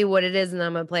I'm going to tell you what it is and then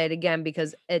I'm going to play it again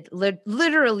because it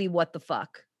literally what the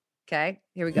fuck. Okay,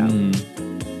 here we go.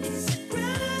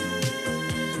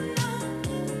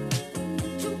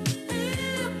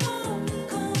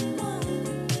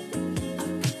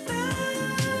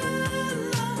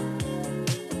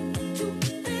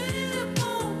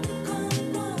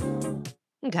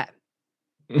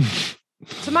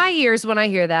 To my ears, when I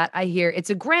hear that, I hear it's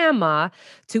a grandma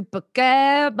to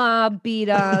da.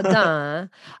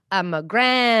 I'm a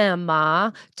grandma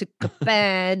to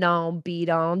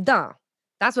da.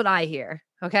 That's what I hear.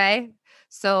 Okay.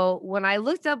 So when I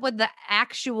looked up what the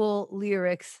actual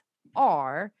lyrics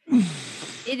are,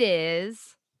 it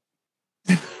is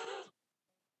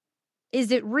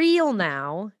it real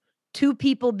now? Two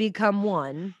people become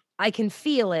one. I can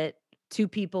feel it. Two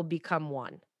people become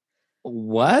one.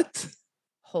 What?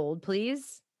 Hold,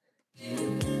 please.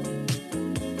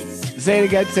 Say it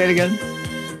again. Say it again.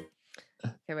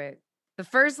 Okay, wait. The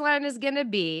first line is going to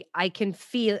be, I can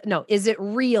feel, no, is it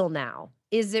real now?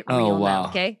 Is it real now? Wow.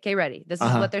 Okay. Okay, ready. This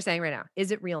is what they're saying right now.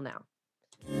 Is it real now?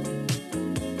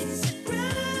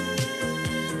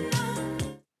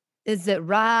 Is it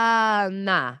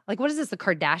Rana? Like, what is this? The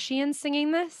Kardashians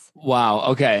singing this?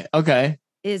 Wow. Okay. Okay.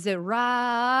 Is it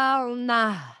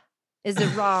Rana? Is it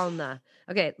Ralna?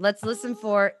 Okay, let's listen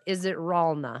for Is it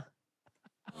Ralna?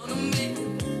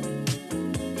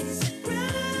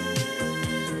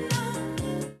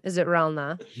 Is it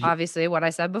Ralna? Obviously, what I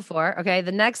said before. Okay,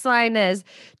 the next line is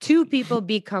two people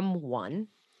become one.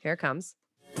 Here it comes.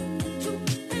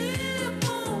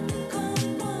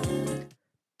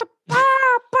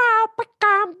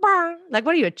 Like,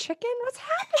 what are you, a chicken? What's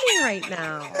happening right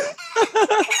now?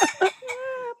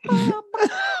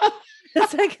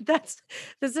 It's like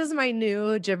this is my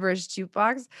new gibberish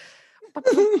jukebox.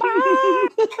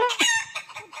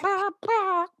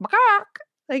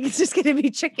 Like, it's just gonna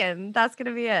be chicken. That's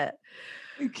gonna be it.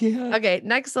 Okay,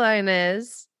 next line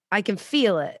is I can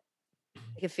feel it.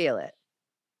 I can feel it.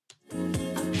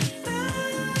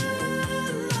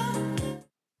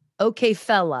 Okay,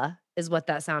 fella is what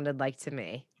that sounded like to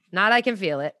me. Not I can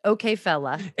feel it. Okay,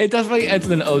 fella. It definitely ends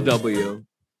with an OW.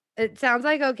 It sounds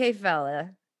like okay, fella.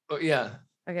 Oh, yeah.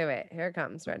 Okay, wait. Here it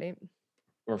comes. Ready?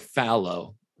 Or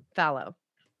fallow. Fallow.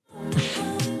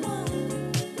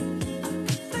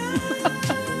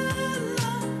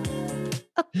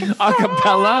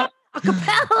 Acapella.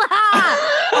 Acapella.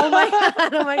 Oh my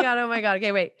god. Oh my god. Oh my god.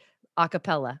 Okay, wait.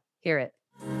 Acapella. Hear it.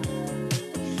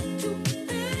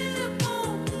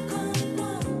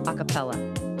 Acapella.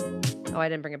 Oh, I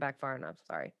didn't bring it back far enough.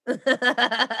 Sorry.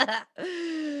 I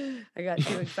got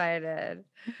too excited.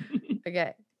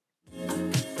 Okay.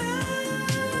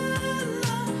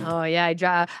 Oh yeah, I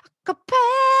draw acapella.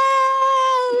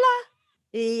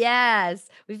 Yes,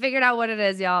 we figured out what it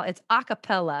is, y'all. It's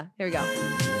acapella. Here we go.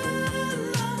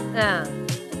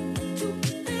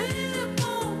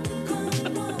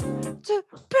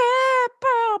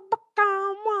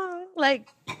 Like,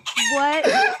 what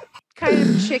kind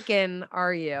of chicken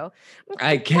are you?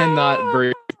 I cannot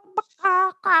breathe.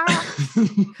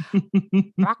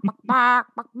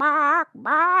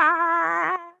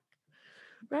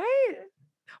 Right?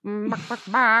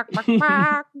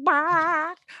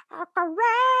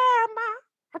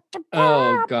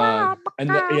 Oh god. And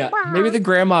yeah, maybe the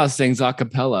grandma sings a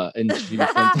cappella and she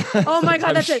oh my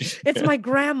god, that's it. It's my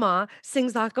grandma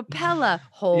sings a cappella.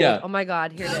 Hold. Yeah. Oh my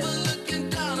god, here it is.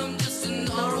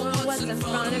 What's in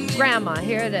front of grandma?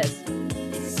 Here it is.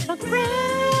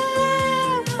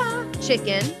 Grandma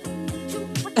chicken.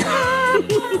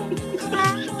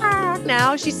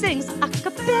 Now she sings a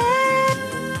cappella.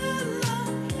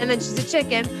 And then she's a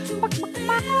chicken.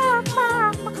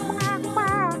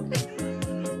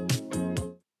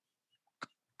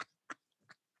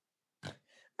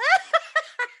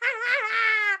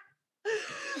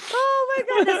 Oh my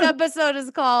god, this episode is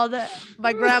called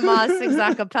My Grandma Sings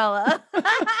a Cappella.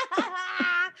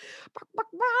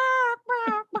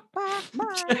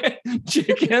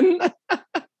 Chicken.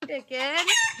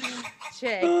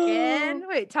 Chicken.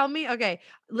 Wait, tell me. Okay,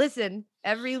 listen,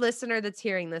 every listener that's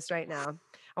hearing this right now,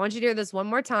 I want you to hear this one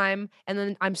more time. And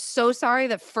then I'm so sorry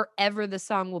that forever the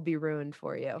song will be ruined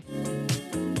for you.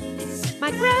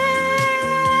 My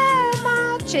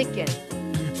grandma chicken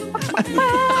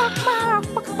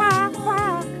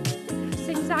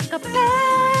sings a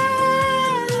cappella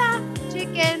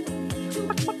chicken.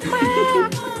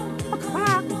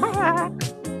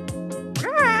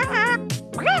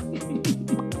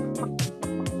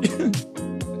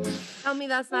 Tell me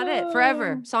that's not it.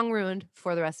 Forever. Song ruined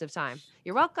for the rest of time.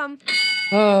 You're welcome.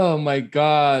 Oh my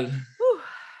god. Whew.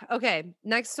 Okay.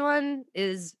 Next one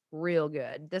is real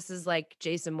good. This is like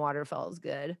Jason Waterfall's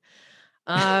good.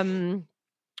 That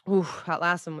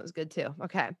last one was good too.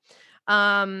 Okay.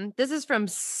 This is from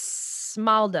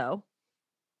Smaldo.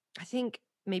 I think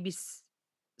maybe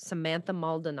Samantha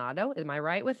Maldonado. Am I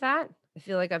right with that? I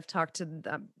feel like I've talked to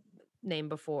that name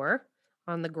before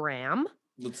on the gram.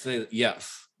 Let's say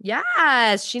yes.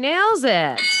 Yes, she nails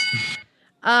it.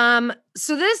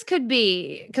 So this could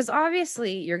be, because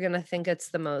obviously you're gonna think it's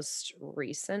the most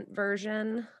recent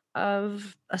version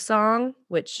of a song,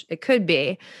 which it could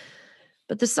be,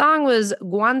 but the song was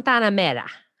Guantanamera,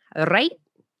 right?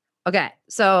 Okay,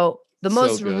 so the So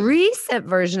most good. recent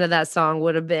version of that song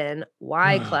would have been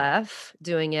Wyclef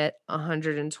doing it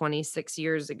 126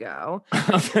 years ago. I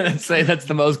was gonna say that's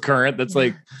the most current. That's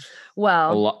like a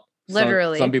Well, lot.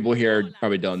 literally. Some people here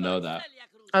probably don't know that.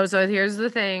 Oh, so here's the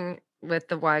thing with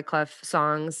the Wyclef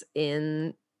songs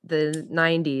in the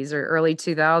 90s or early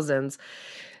 2000s.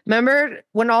 Remember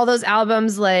when all those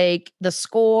albums like The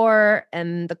Score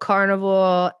and The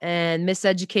Carnival and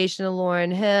Miseducation of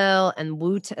Lauryn Hill and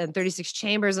and 36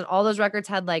 Chambers and all those records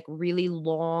had like really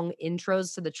long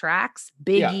intros to the tracks?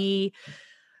 Biggie.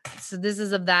 So this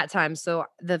is of that time. So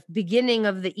the beginning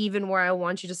of the Even Where I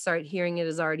Want You to Start Hearing It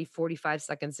is already 45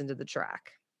 seconds into the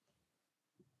track.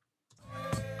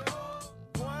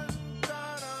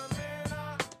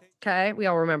 Okay, we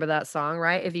all remember that song,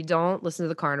 right? If you don't, listen to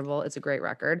The Carnival. It's a great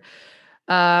record.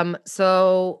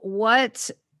 So what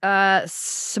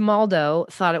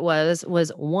Smaldo thought it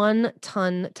was 1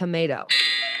 ton tomato.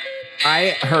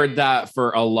 I heard that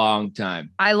for a long time.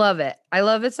 I love it. I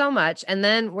love it so much. And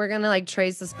then we're gonna like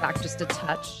trace this back just a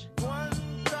touch. 1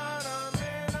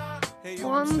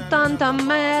 ton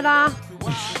tomato.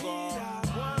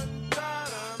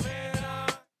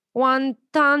 1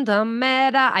 ton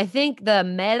tomato. I think the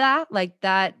meta, like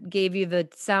that, gave you the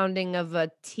sounding of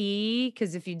a T.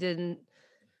 Because if you didn't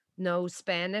know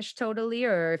Spanish totally,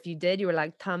 or if you did, you were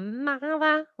like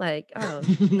tomato, like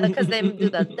because they do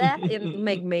that and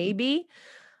make maybe.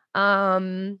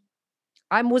 I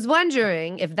was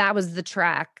wondering if that was the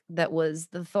track that was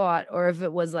the thought, or if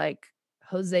it was like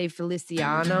Jose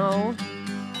Feliciano.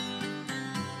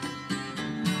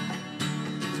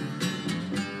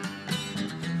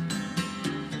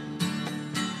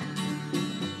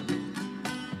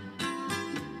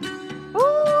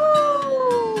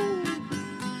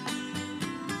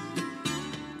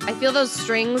 I feel those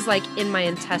strings like in my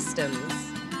intestines.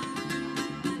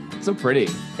 So pretty.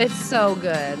 It's so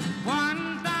good.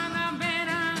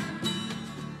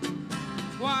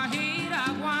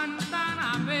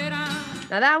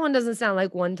 Now that one doesn't sound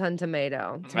like 1 ton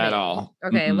tomato to At me. all.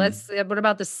 Okay, Mm-mm. what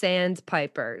about the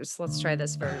Sandpipers? Let's try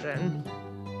this version.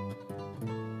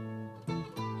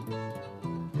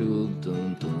 Dun,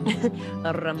 dun, dun.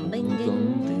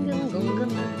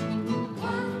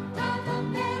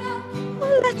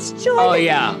 Let's join. Oh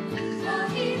yeah.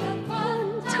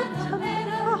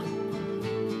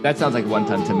 That sounds like 1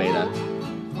 ton tomato.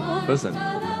 Listen.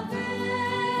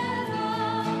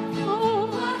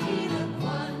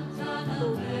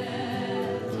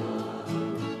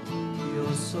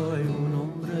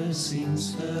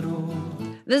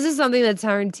 This is something that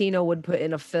Tarantino would put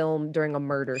in a film during a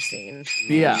murder scene.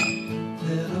 Yeah.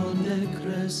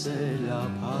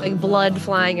 Like blood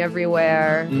flying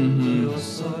everywhere.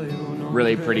 Mm-hmm.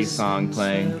 Really pretty song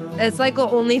playing. It's like the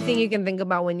only thing you can think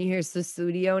about when you hear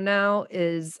Sussudio now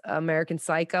is American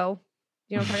Psycho.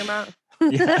 You know what I'm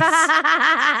talking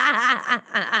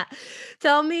about?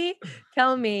 Tell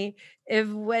me if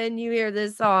when you hear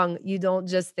this song, you don't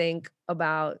just think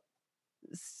about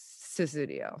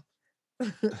Sussudio.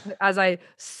 As I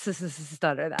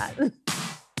stutter that.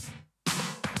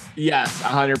 Yes,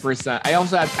 100%. I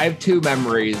have 2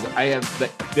 memories.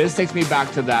 This takes me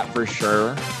back to that for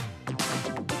sure.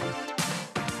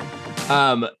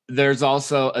 There's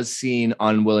also a scene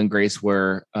on Will and Grace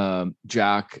where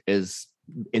Jack is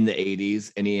in the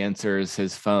 80s and he answers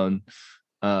his phone,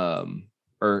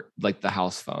 or like the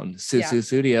house phone,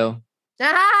 Studio.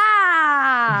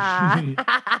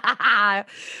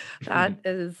 That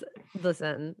is,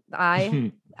 listen,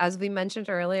 as we mentioned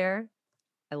earlier,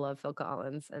 I love Phil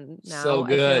Collins, and now So I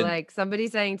feel good. like somebody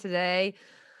saying today,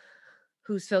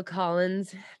 "Who's Phil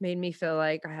Collins?" made me feel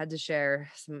like I had to share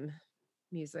some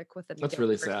music with That's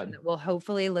really sad. That will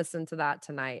hopefully listen to that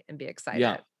tonight and be excited.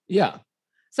 Yeah. Yeah.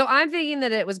 So I'm thinking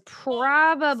that it was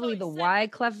probably the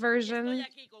Wyclef version.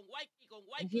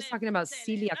 And he's talking about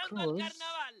Celia Cruz.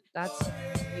 That's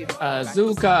beautiful.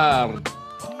 Azúcar.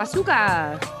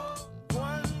 Azúcar.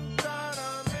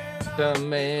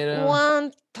 Tomato.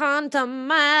 1 ton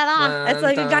tomato. It's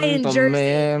like a guy in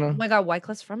Jersey. Oh my God,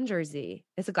 Wyclef's from Jersey.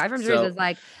 It's a guy from Jersey that's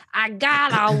like, I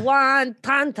got a 1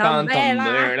 ton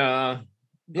tomato.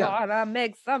 Yeah. Gonna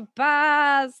make some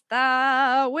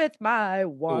pasta with my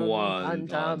 1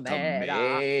 ton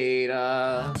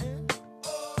tomato.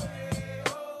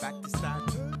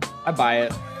 I buy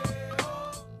it.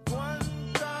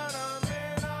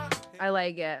 I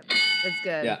like it. It's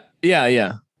good.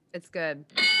 Yeah. It's good.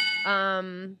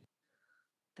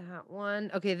 That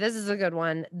one. Okay, this is a good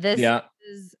one. This Yeah.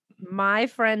 is my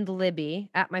friend Libby,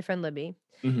 at my friend Libby.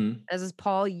 Mm-hmm. This is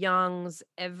Paul Young's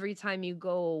Every Time You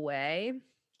Go Away.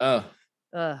 Oh.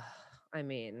 Ugh, I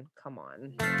mean, come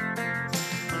on. I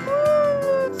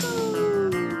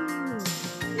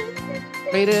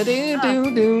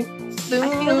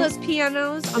feel those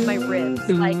pianos on my ribs.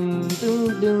 Like,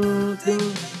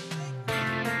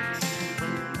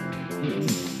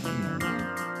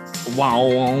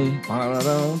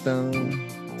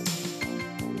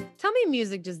 tell me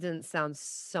music just didn't sound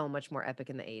so much more epic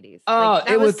in the 80s. Oh, Like,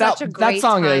 it was such a that great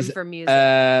song time is for music.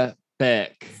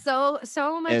 epic. So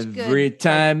much good. Every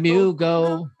time you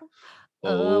go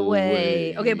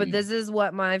away. Okay, but away. this is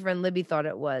what my friend Libby thought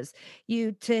it was.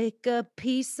 You take a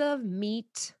piece of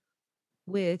meat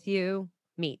with you.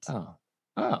 Meat. Oh.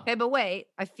 Okay, but wait,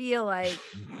 I feel like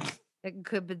it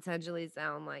could potentially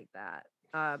sound like that.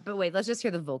 But wait, let's just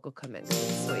hear the vocal come in.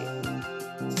 It's sweet.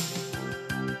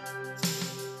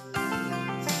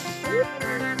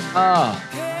 Oh.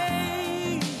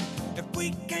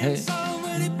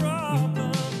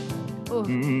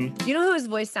 Ooh. You know who his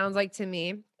voice sounds like to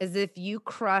me? As if you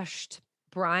crushed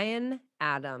Bryan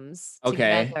Adams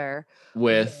together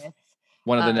With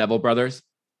one of the Neville brothers.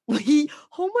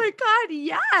 Oh my God,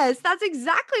 yes. That's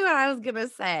exactly what I was gonna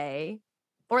say.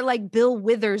 Or like Bill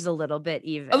Withers a little bit,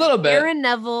 even. A little bit. Aaron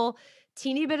Neville,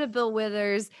 teeny bit of Bill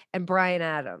Withers, and Bryan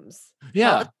Adams.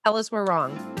 Yeah. Tell us we're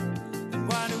wrong.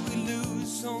 Why do we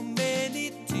lose so many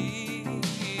tears?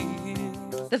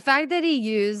 The fact that he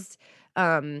used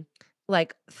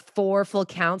like 4 full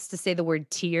counts to say the word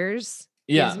tears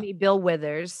gives me Bill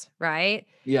Withers, right?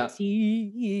 Yeah.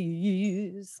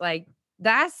 Tears. Like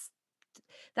that's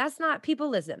not, people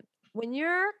listen. When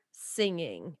you're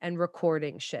singing and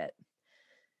recording shit,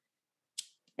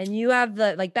 and you have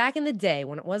the, like back in the day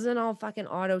when it wasn't all fucking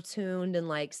auto-tuned and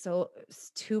like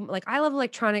like I love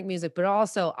electronic music, but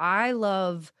also I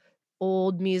love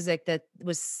old music that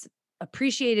was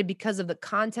appreciated because of the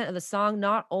content of the song,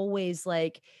 not always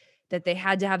like that they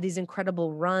had to have these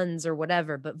incredible runs or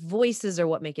whatever, but voices are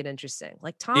what make it interesting.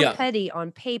 Like Tom Petty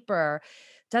on paper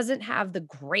doesn't have the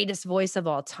greatest voice of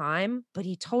all time, but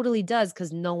he totally does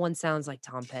because no one sounds like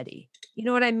Tom Petty. You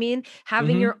know what I mean?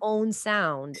 Having your own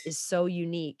sound is so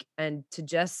unique, and to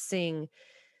just sing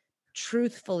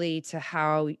truthfully to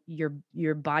how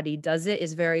your body does it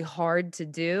is very hard to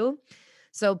do.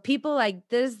 So people like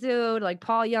this dude, like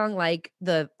Paul Young, like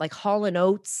Hall and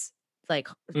Oates, like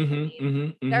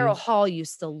Daryl Hall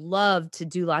used to love to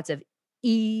do lots of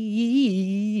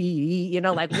E,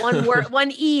 like one word,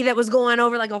 one E that was going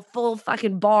over like a full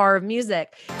fucking bar of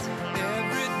music.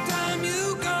 Every time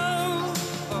you go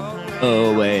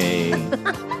Away. you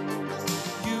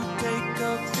take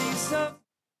a piece of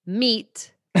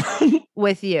Meat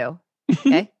with you.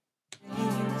 Okay.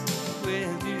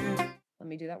 with you. Let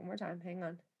me do that one more time. Hang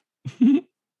on. You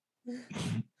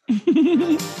take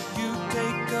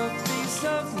a piece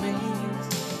of me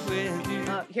with you.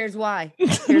 Here's why.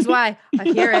 Here's why. I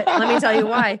hear it. Let me tell you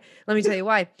why.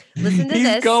 Listen to He's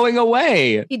this. going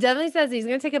away. He definitely says he's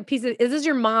going to take a piece of, this is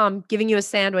your mom giving you a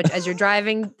sandwich as you're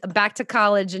driving back to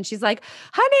college. And she's like,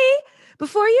 honey,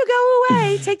 before you go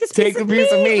away, take this piece of meat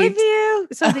with you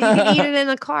so that you can eat it in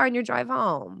the car on your drive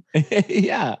home.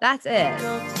 Yeah. That's it.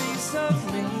 A piece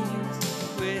of me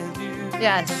with you.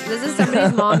 Yes. This is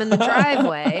somebody's mom in the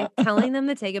driveway telling them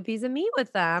to take a piece of meat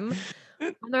with them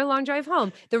on their long drive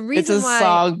home. The reason It's a why,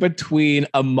 song between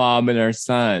a mom and her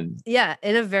son. yeah,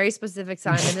 in a very specific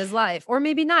time in his life, or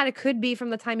maybe not. It could be from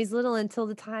the time he's little until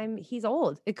the time he's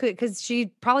old. It could, because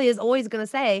she probably is always going to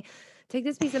say, take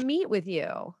this piece of meat with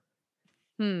you.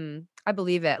 I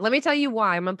believe it. Let me tell you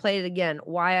why. I'm going to play it again.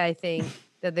 Why I think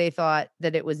that they thought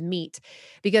that it was meat,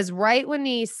 because right when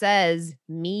he says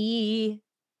me,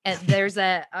 and there's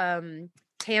a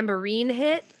tambourine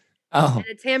hit. Oh. And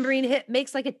a tambourine hit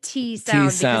makes like a T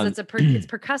sound because it's it's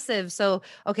percussive. So,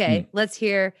 okay, let's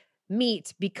hear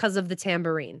meat because of the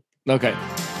tambourine. Okay.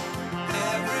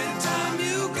 Every time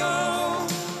you go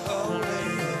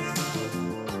away,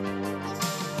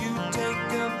 you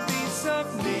take a piece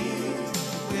of me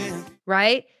with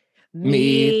Right?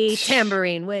 Meat.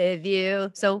 Tambourine with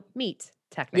you. So meat,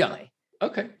 technically.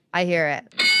 Okay. I hear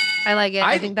it. I like it.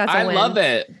 I think that's a win. I love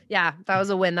it. Yeah, that was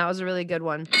a win. That was a really good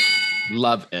one.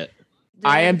 Love it.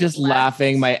 I am just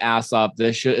laughing my ass off.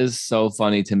 This shit is so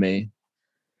funny to me.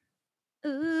 Ooh,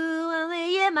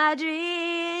 only in my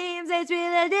dreams, it's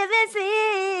really different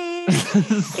scene.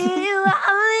 You are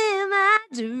only in my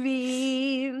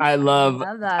dreams. I love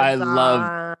that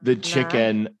song. the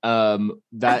chicken.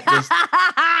 That just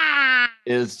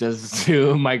is just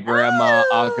to my grandma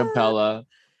a cappella.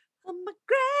 Oh, my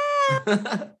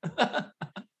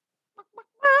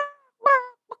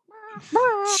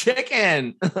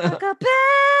Chicken. Like a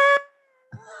pet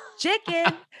chicken.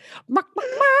 Bark,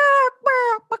 bark,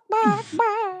 bark, bark, bark,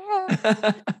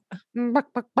 bark, bark,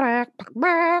 bark, bark,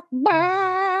 bark,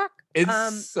 bark.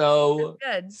 It's so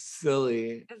Good.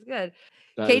 silly. That's good.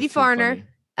 That Katie is too Farner funny.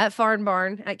 at Farn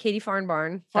Barn, at Katie Farn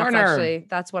Barn. Farner.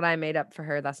 That's what I made up for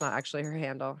her. That's not actually her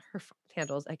handle. Her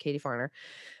handle's at Katie Farner.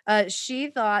 She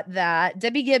thought that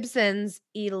Debbie Gibson's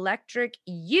Electric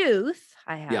Youth,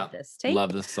 I have Yeah, this tape.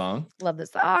 love this song. Love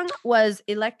this song, was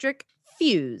Electric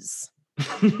Fuse.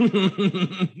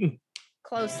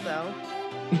 Close though.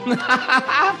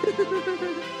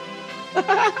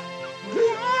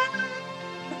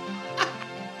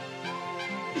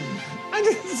 I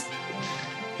just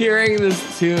hearing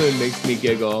this tune makes me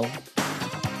giggle.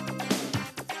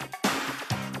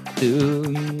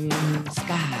 Doom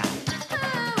sky.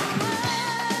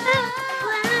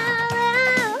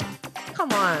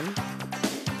 Come on.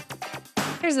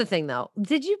 Here's the thing though.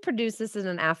 Did you produce this in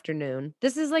an afternoon?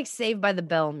 This is like Saved by the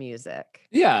Bell music.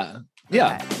 Yeah.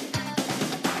 Yeah. Okay.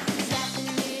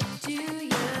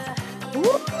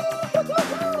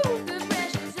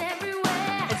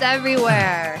 It's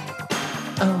everywhere.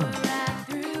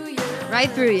 Right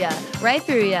through ya. Right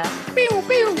through ya. Pew,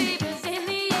 pew.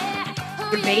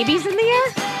 Your baby's in the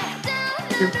air?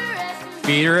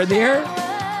 Feet are in the air.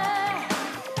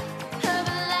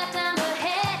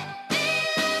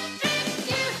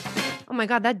 Oh my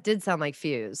God, that did sound like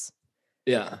Fuse.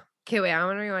 Yeah. Okay, wait, I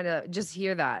want to rewind to just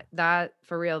hear that. That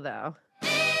for real though.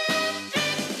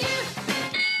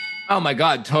 Oh my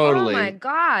God, totally. Oh my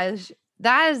gosh.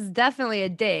 That is definitely a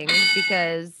ding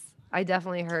because I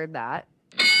definitely heard that.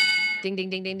 Ding, ding,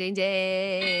 ding, ding, ding,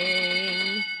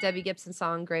 ding. Debbie Gibson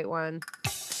song, great one.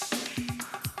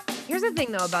 Here's the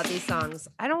thing though about these songs.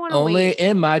 I don't want to Only wait.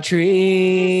 in my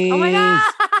trees. Oh my God.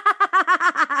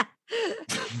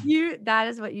 That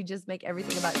is what you just make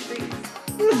everything about trees.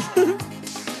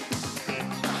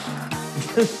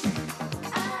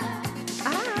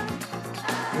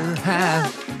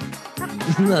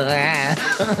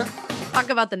 Talk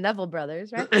about the Neville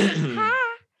brothers, right?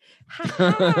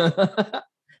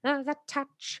 The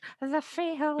touch, the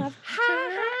feel of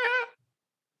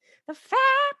the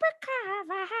fabric of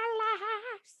our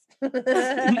lives.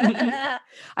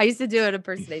 I used to do an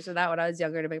impersonation of that when I was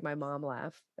younger to make my mom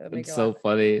laugh. It would make It's her so laugh.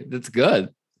 funny. That's good.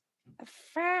 The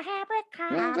fabric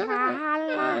of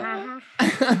our lives.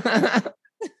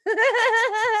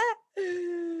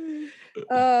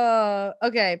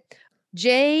 Okay.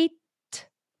 JT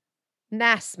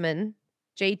Nassman.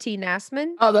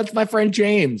 Oh, that's my friend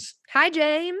James. Hi,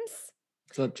 James.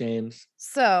 What's up, James?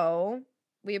 So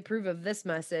we approve of this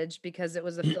message because it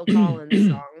was a Phil Collins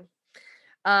song,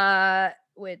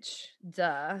 which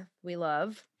we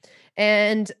love.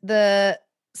 And the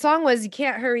song was "You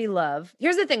Can't Hurry Love."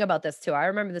 Here's the thing about this too. I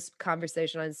remember this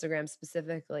conversation on Instagram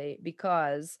specifically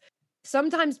because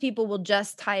sometimes people will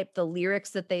just type the lyrics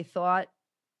that they thought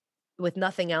with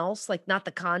nothing else, like not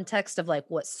the context of like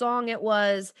what song it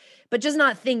was, but just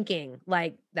not thinking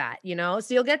like that, you know?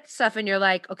 So you'll get stuff and you're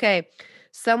like, okay,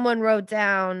 someone wrote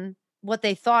down what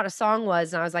they thought a song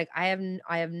was. And I was like, I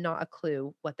have not a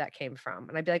clue what that came from.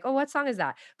 And I'd be like, oh, what song is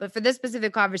that? But for this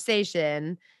specific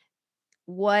conversation,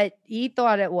 what he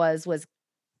thought it was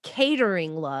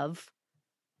Catering Love.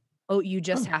 Oh, you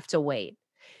just have to wait.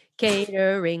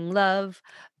 Catering Love.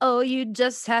 Oh, you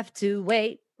just have to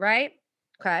wait. Right?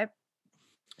 Okay.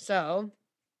 So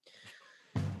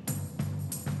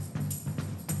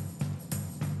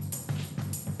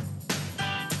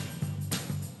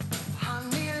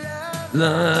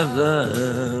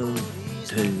Love,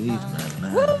 take my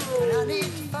mind.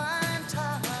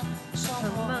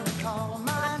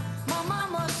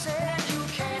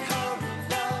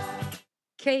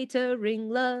 Catering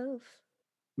Love.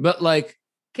 But like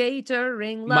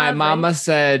Catering Love. my mama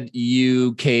said,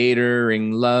 you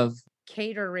catering love.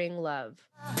 Catering Love.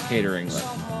 Catering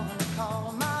love.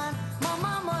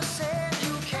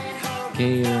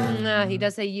 Catering. No, he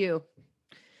does say you.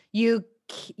 You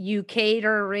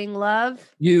catering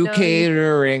love. You No,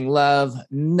 catering love.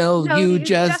 No, No, you you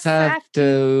just just have have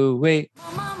to wait.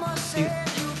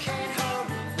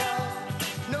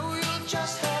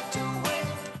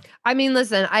 I mean,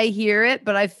 listen, I hear it,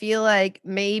 but I feel like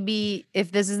maybe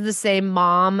if this is the same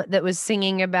mom that was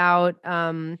singing about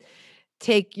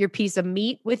take your piece of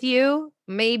meat with you,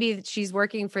 maybe she's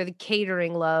working for the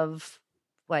Catering Love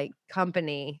like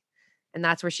company, and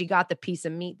that's where she got the piece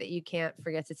of meat that you can't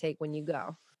forget to take when you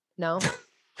go. No?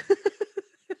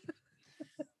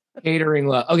 Catering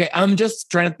love. Okay, I'm just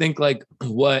trying to think like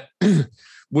what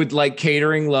would like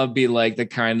catering love be like the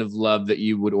kind of love that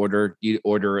you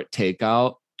order at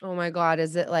takeout? Oh my God.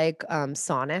 Is it like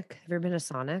Sonic? Have you ever been to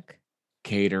Sonic?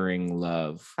 Catering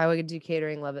love. I would do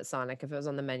catering love at Sonic. If it was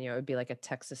on the menu, it would be like a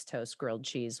Texas toast grilled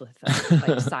cheese with a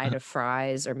like side of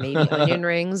fries or maybe onion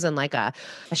rings and like a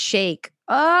shake.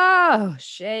 Oh,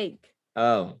 shake.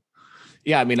 Oh.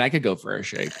 Yeah, I mean, I could go for a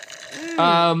shake.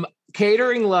 Mm.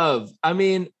 Catering love. I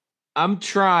mean, I'm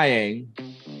trying.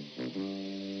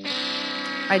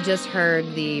 I just heard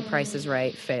the Price is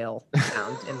Right fail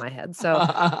sound in my head. So,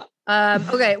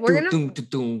 okay, we're gonna.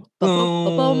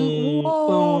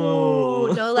 Whoa,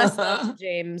 no less love to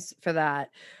James for that.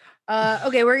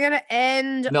 Okay, we're gonna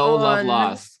end. No love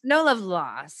lost. No love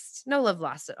lost. No love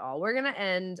lost at all. We're gonna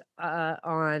end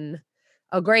on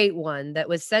a great one that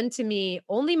was sent to me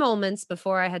only moments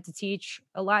before I had to teach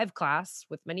a live class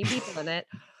with many people in it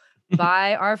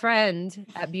by our friend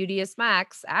at Beauteous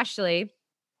Max, Ashley.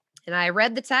 And I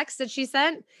read the text that she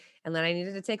sent, and then I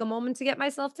needed to take a moment to get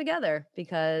myself together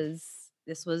because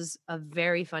this was a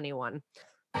very funny one.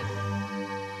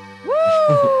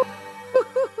 Woo!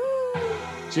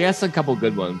 She has a couple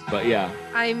good ones, but yeah.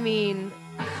 I mean,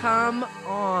 come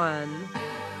on.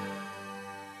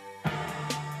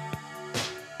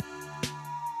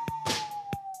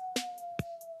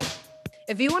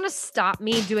 If you want to stop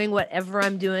me doing whatever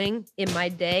I'm doing in my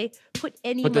day, put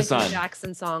any Put this Michael on.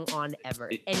 Jackson song on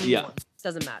ever. Any Yeah. one.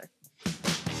 Doesn't matter.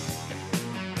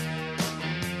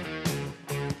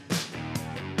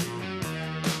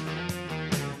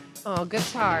 Oh,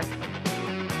 guitar.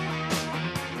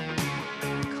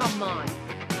 Come on.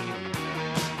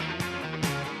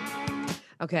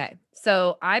 Okay.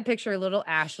 So I picture little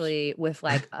Ashley with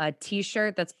like a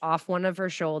t-shirt that's off one of her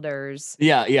shoulders.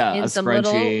 Yeah, In a some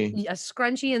scrunchie. little a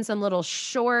scrunchie and some little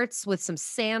shorts with some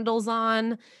sandals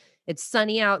on. It's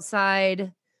sunny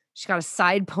outside. She's got a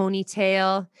side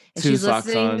ponytail and Two she's socks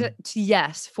listening on. to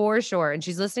yes, for sure. And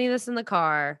she's listening to this in the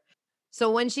car. So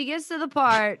when she gets to the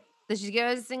part that she's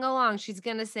going to sing along, she's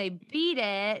going to say, beat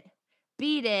it,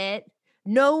 beat it.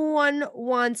 No one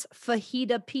wants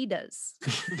fajita pitas.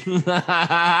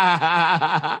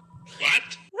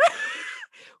 What?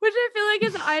 Which I feel like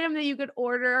is an item that you could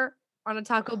order on a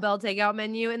Taco Bell takeout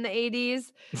menu in the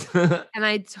 80s. And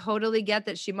I totally get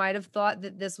that she might have thought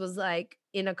that this was like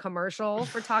in a commercial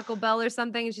for Taco Bell or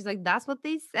something. And she's like, that's what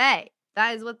they say.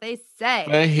 That is what they say.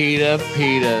 Fajita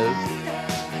pitas.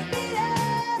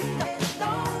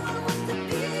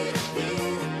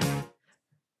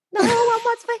 No one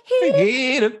wants fajita.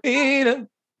 Fajita pita.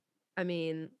 I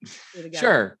mean, do it again.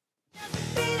 Sure.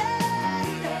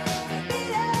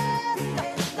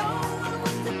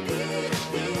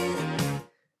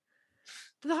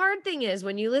 The hard thing is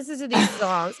when you listen to these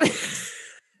songs.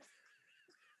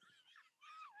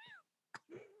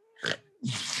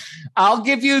 I'll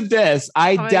give you this.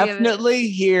 I gonna give it- definitely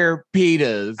hear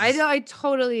pitas. I know I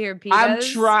totally hear pitas.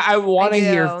 I want to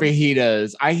hear do.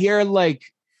 fajitas. I hear like.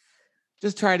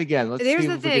 Just try it again. Let's Here's see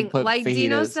the if we can thing, put like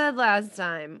Dino fajitas. said last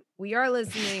time, we are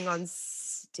listening on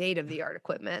state of the art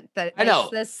equipment that I know.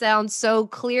 makes this sound so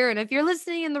clear. And if you're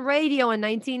listening in the radio in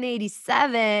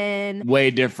 1987, Way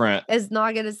different. it's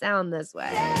not going to sound this way.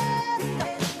 No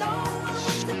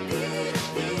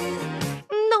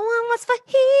one wants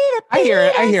fajita. I hear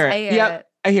it. I pitas. hear it. Yep.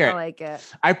 I hear I it. like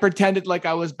it. I pretended like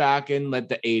I was back in like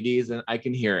the 80s and I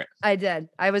can hear it. I did.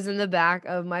 I was in the back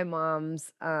of my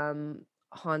mom's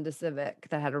Honda Civic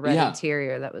that had a red Yeah.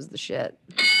 interior. That was the shit.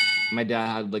 My dad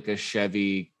had like a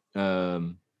Chevy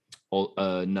what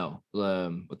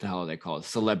the hell are they called?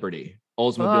 Celebrity.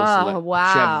 Oldsmobile Oh,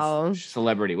 wow.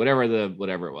 Celebrity, whatever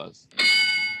it was.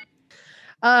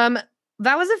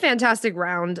 That was a fantastic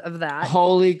round of that.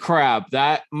 Holy crap.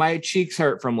 That my cheeks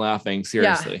hurt from laughing.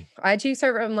 Seriously. I cheeks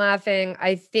hurt from laughing.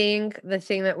 I think the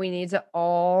thing that we need to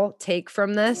all take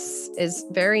from this is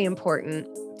very important.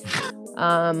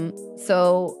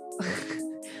 So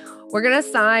we're going to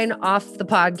sign off the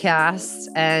podcast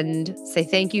and say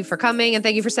thank you for coming and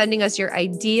thank you for sending us your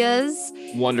ideas.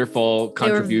 Wonderful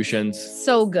contributions.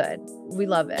 So good. We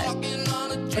love it.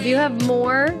 If you have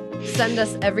more, send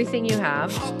us everything you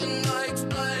have.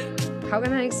 How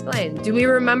can I explain? Do we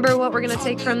remember what we're going to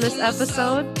take from this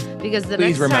episode? Because the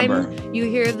Please next remember. time you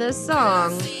hear this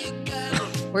song,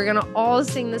 we're going to all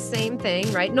sing the same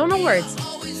thing, right? No words.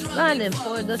 Running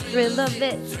for the thrill of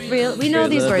it. We know Thrill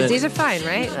these of words. it. These are fine,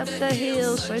 right? Up the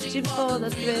hill, searching for the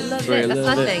thrill of it. Thrill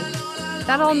That's of it. nothing.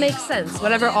 That all makes sense.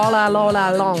 Whatever all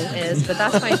along is, but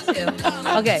that's fine too.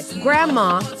 Okay,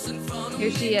 Grandma.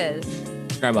 Here she is.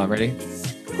 Grandma, ready?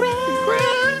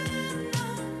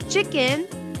 Chicken.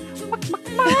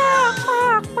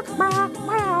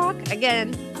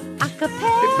 Again,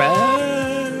 acapella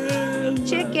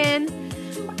chicken.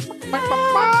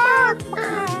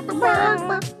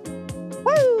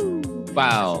 Woo!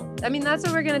 Wow. I mean, that's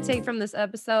what we're going to take from this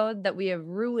episode, that we have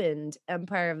ruined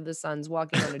Empire of the Suns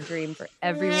Walking on a Dream for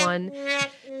everyone.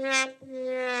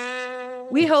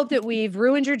 We hope that we've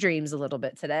ruined your dreams a little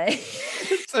bit today.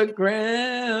 It's a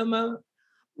grandma.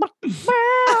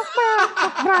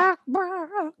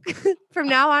 From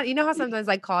now on, you know how sometimes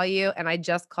I call you and I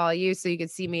just call you so you can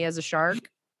see me as a shark?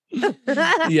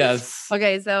 Yes.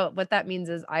 Okay, so what that means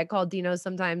is I call Dino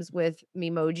sometimes with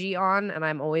Memoji on, and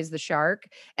I'm always the shark.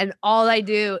 And all I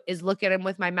do is look at him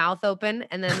with my mouth open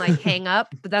and then like hang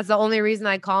up. But that's the only reason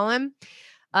I call him.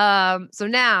 So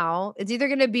now it's either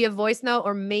gonna be a voice note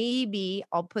or maybe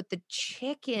I'll put the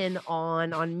chicken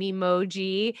on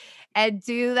Memoji and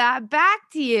do that back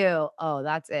to you. Oh,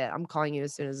 that's it. I'm calling you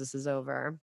as soon as this is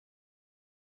over.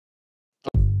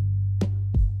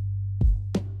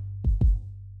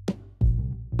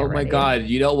 Oh my Ready? God.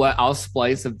 You know what? I'll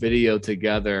splice a video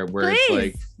together where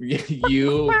Please. it's like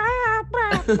you.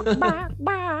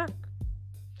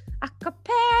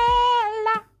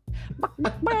 Acapella.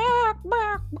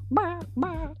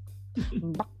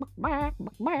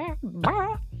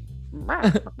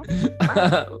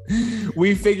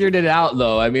 We figured it out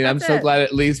though. I mean, I'm That's so it. glad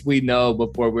at least we know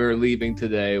before we're leaving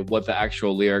today what the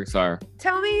actual lyrics are.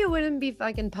 Tell me you wouldn't be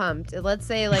fucking pumped. Let's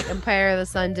say like Empire of the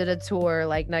Sun did a tour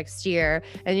like next year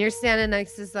and you're standing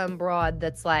next to some broad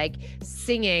that's like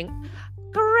singing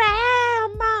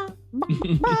Grandma.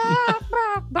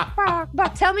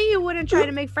 Tell me you wouldn't try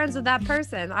to make friends with that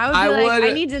person. I would be I like, would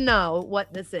I need to know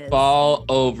what this is. Fall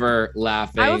over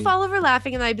laughing. I would fall over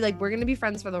laughing and I'd be like, we're gonna be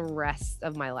friends for the rest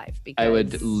of my life because I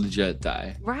would legit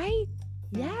die. right?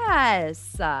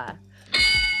 Yes.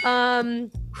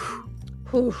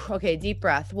 Okay, deep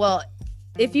breath. Well,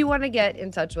 if you want to get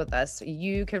in touch with us,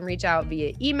 you can reach out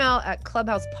via email at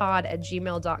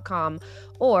clubhousepod@gmail.com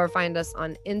or find us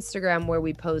on Instagram where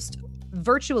we post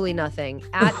virtually nothing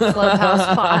at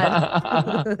Clubhouse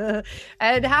Pod.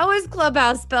 And how is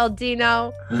Clubhouse spelled,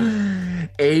 Dino?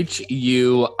 Huis.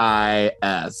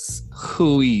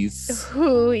 Huis.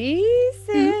 Who is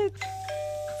it?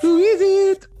 Who is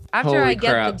it? After I Holy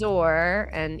get crap. the door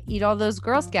and eat all those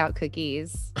Girl Scout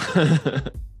cookies,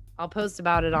 I'll post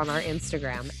about it on our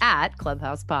Instagram at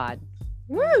Clubhouse Pod.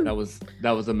 Woo! That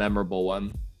was a memorable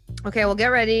one. Okay, well, get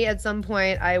ready. At some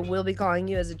point, I will be calling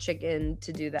you as a chicken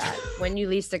to do that when you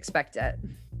least expect it.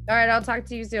 All right, I'll talk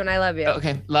to you soon. I love you.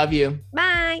 Okay, love you.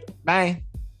 Bye. Bye.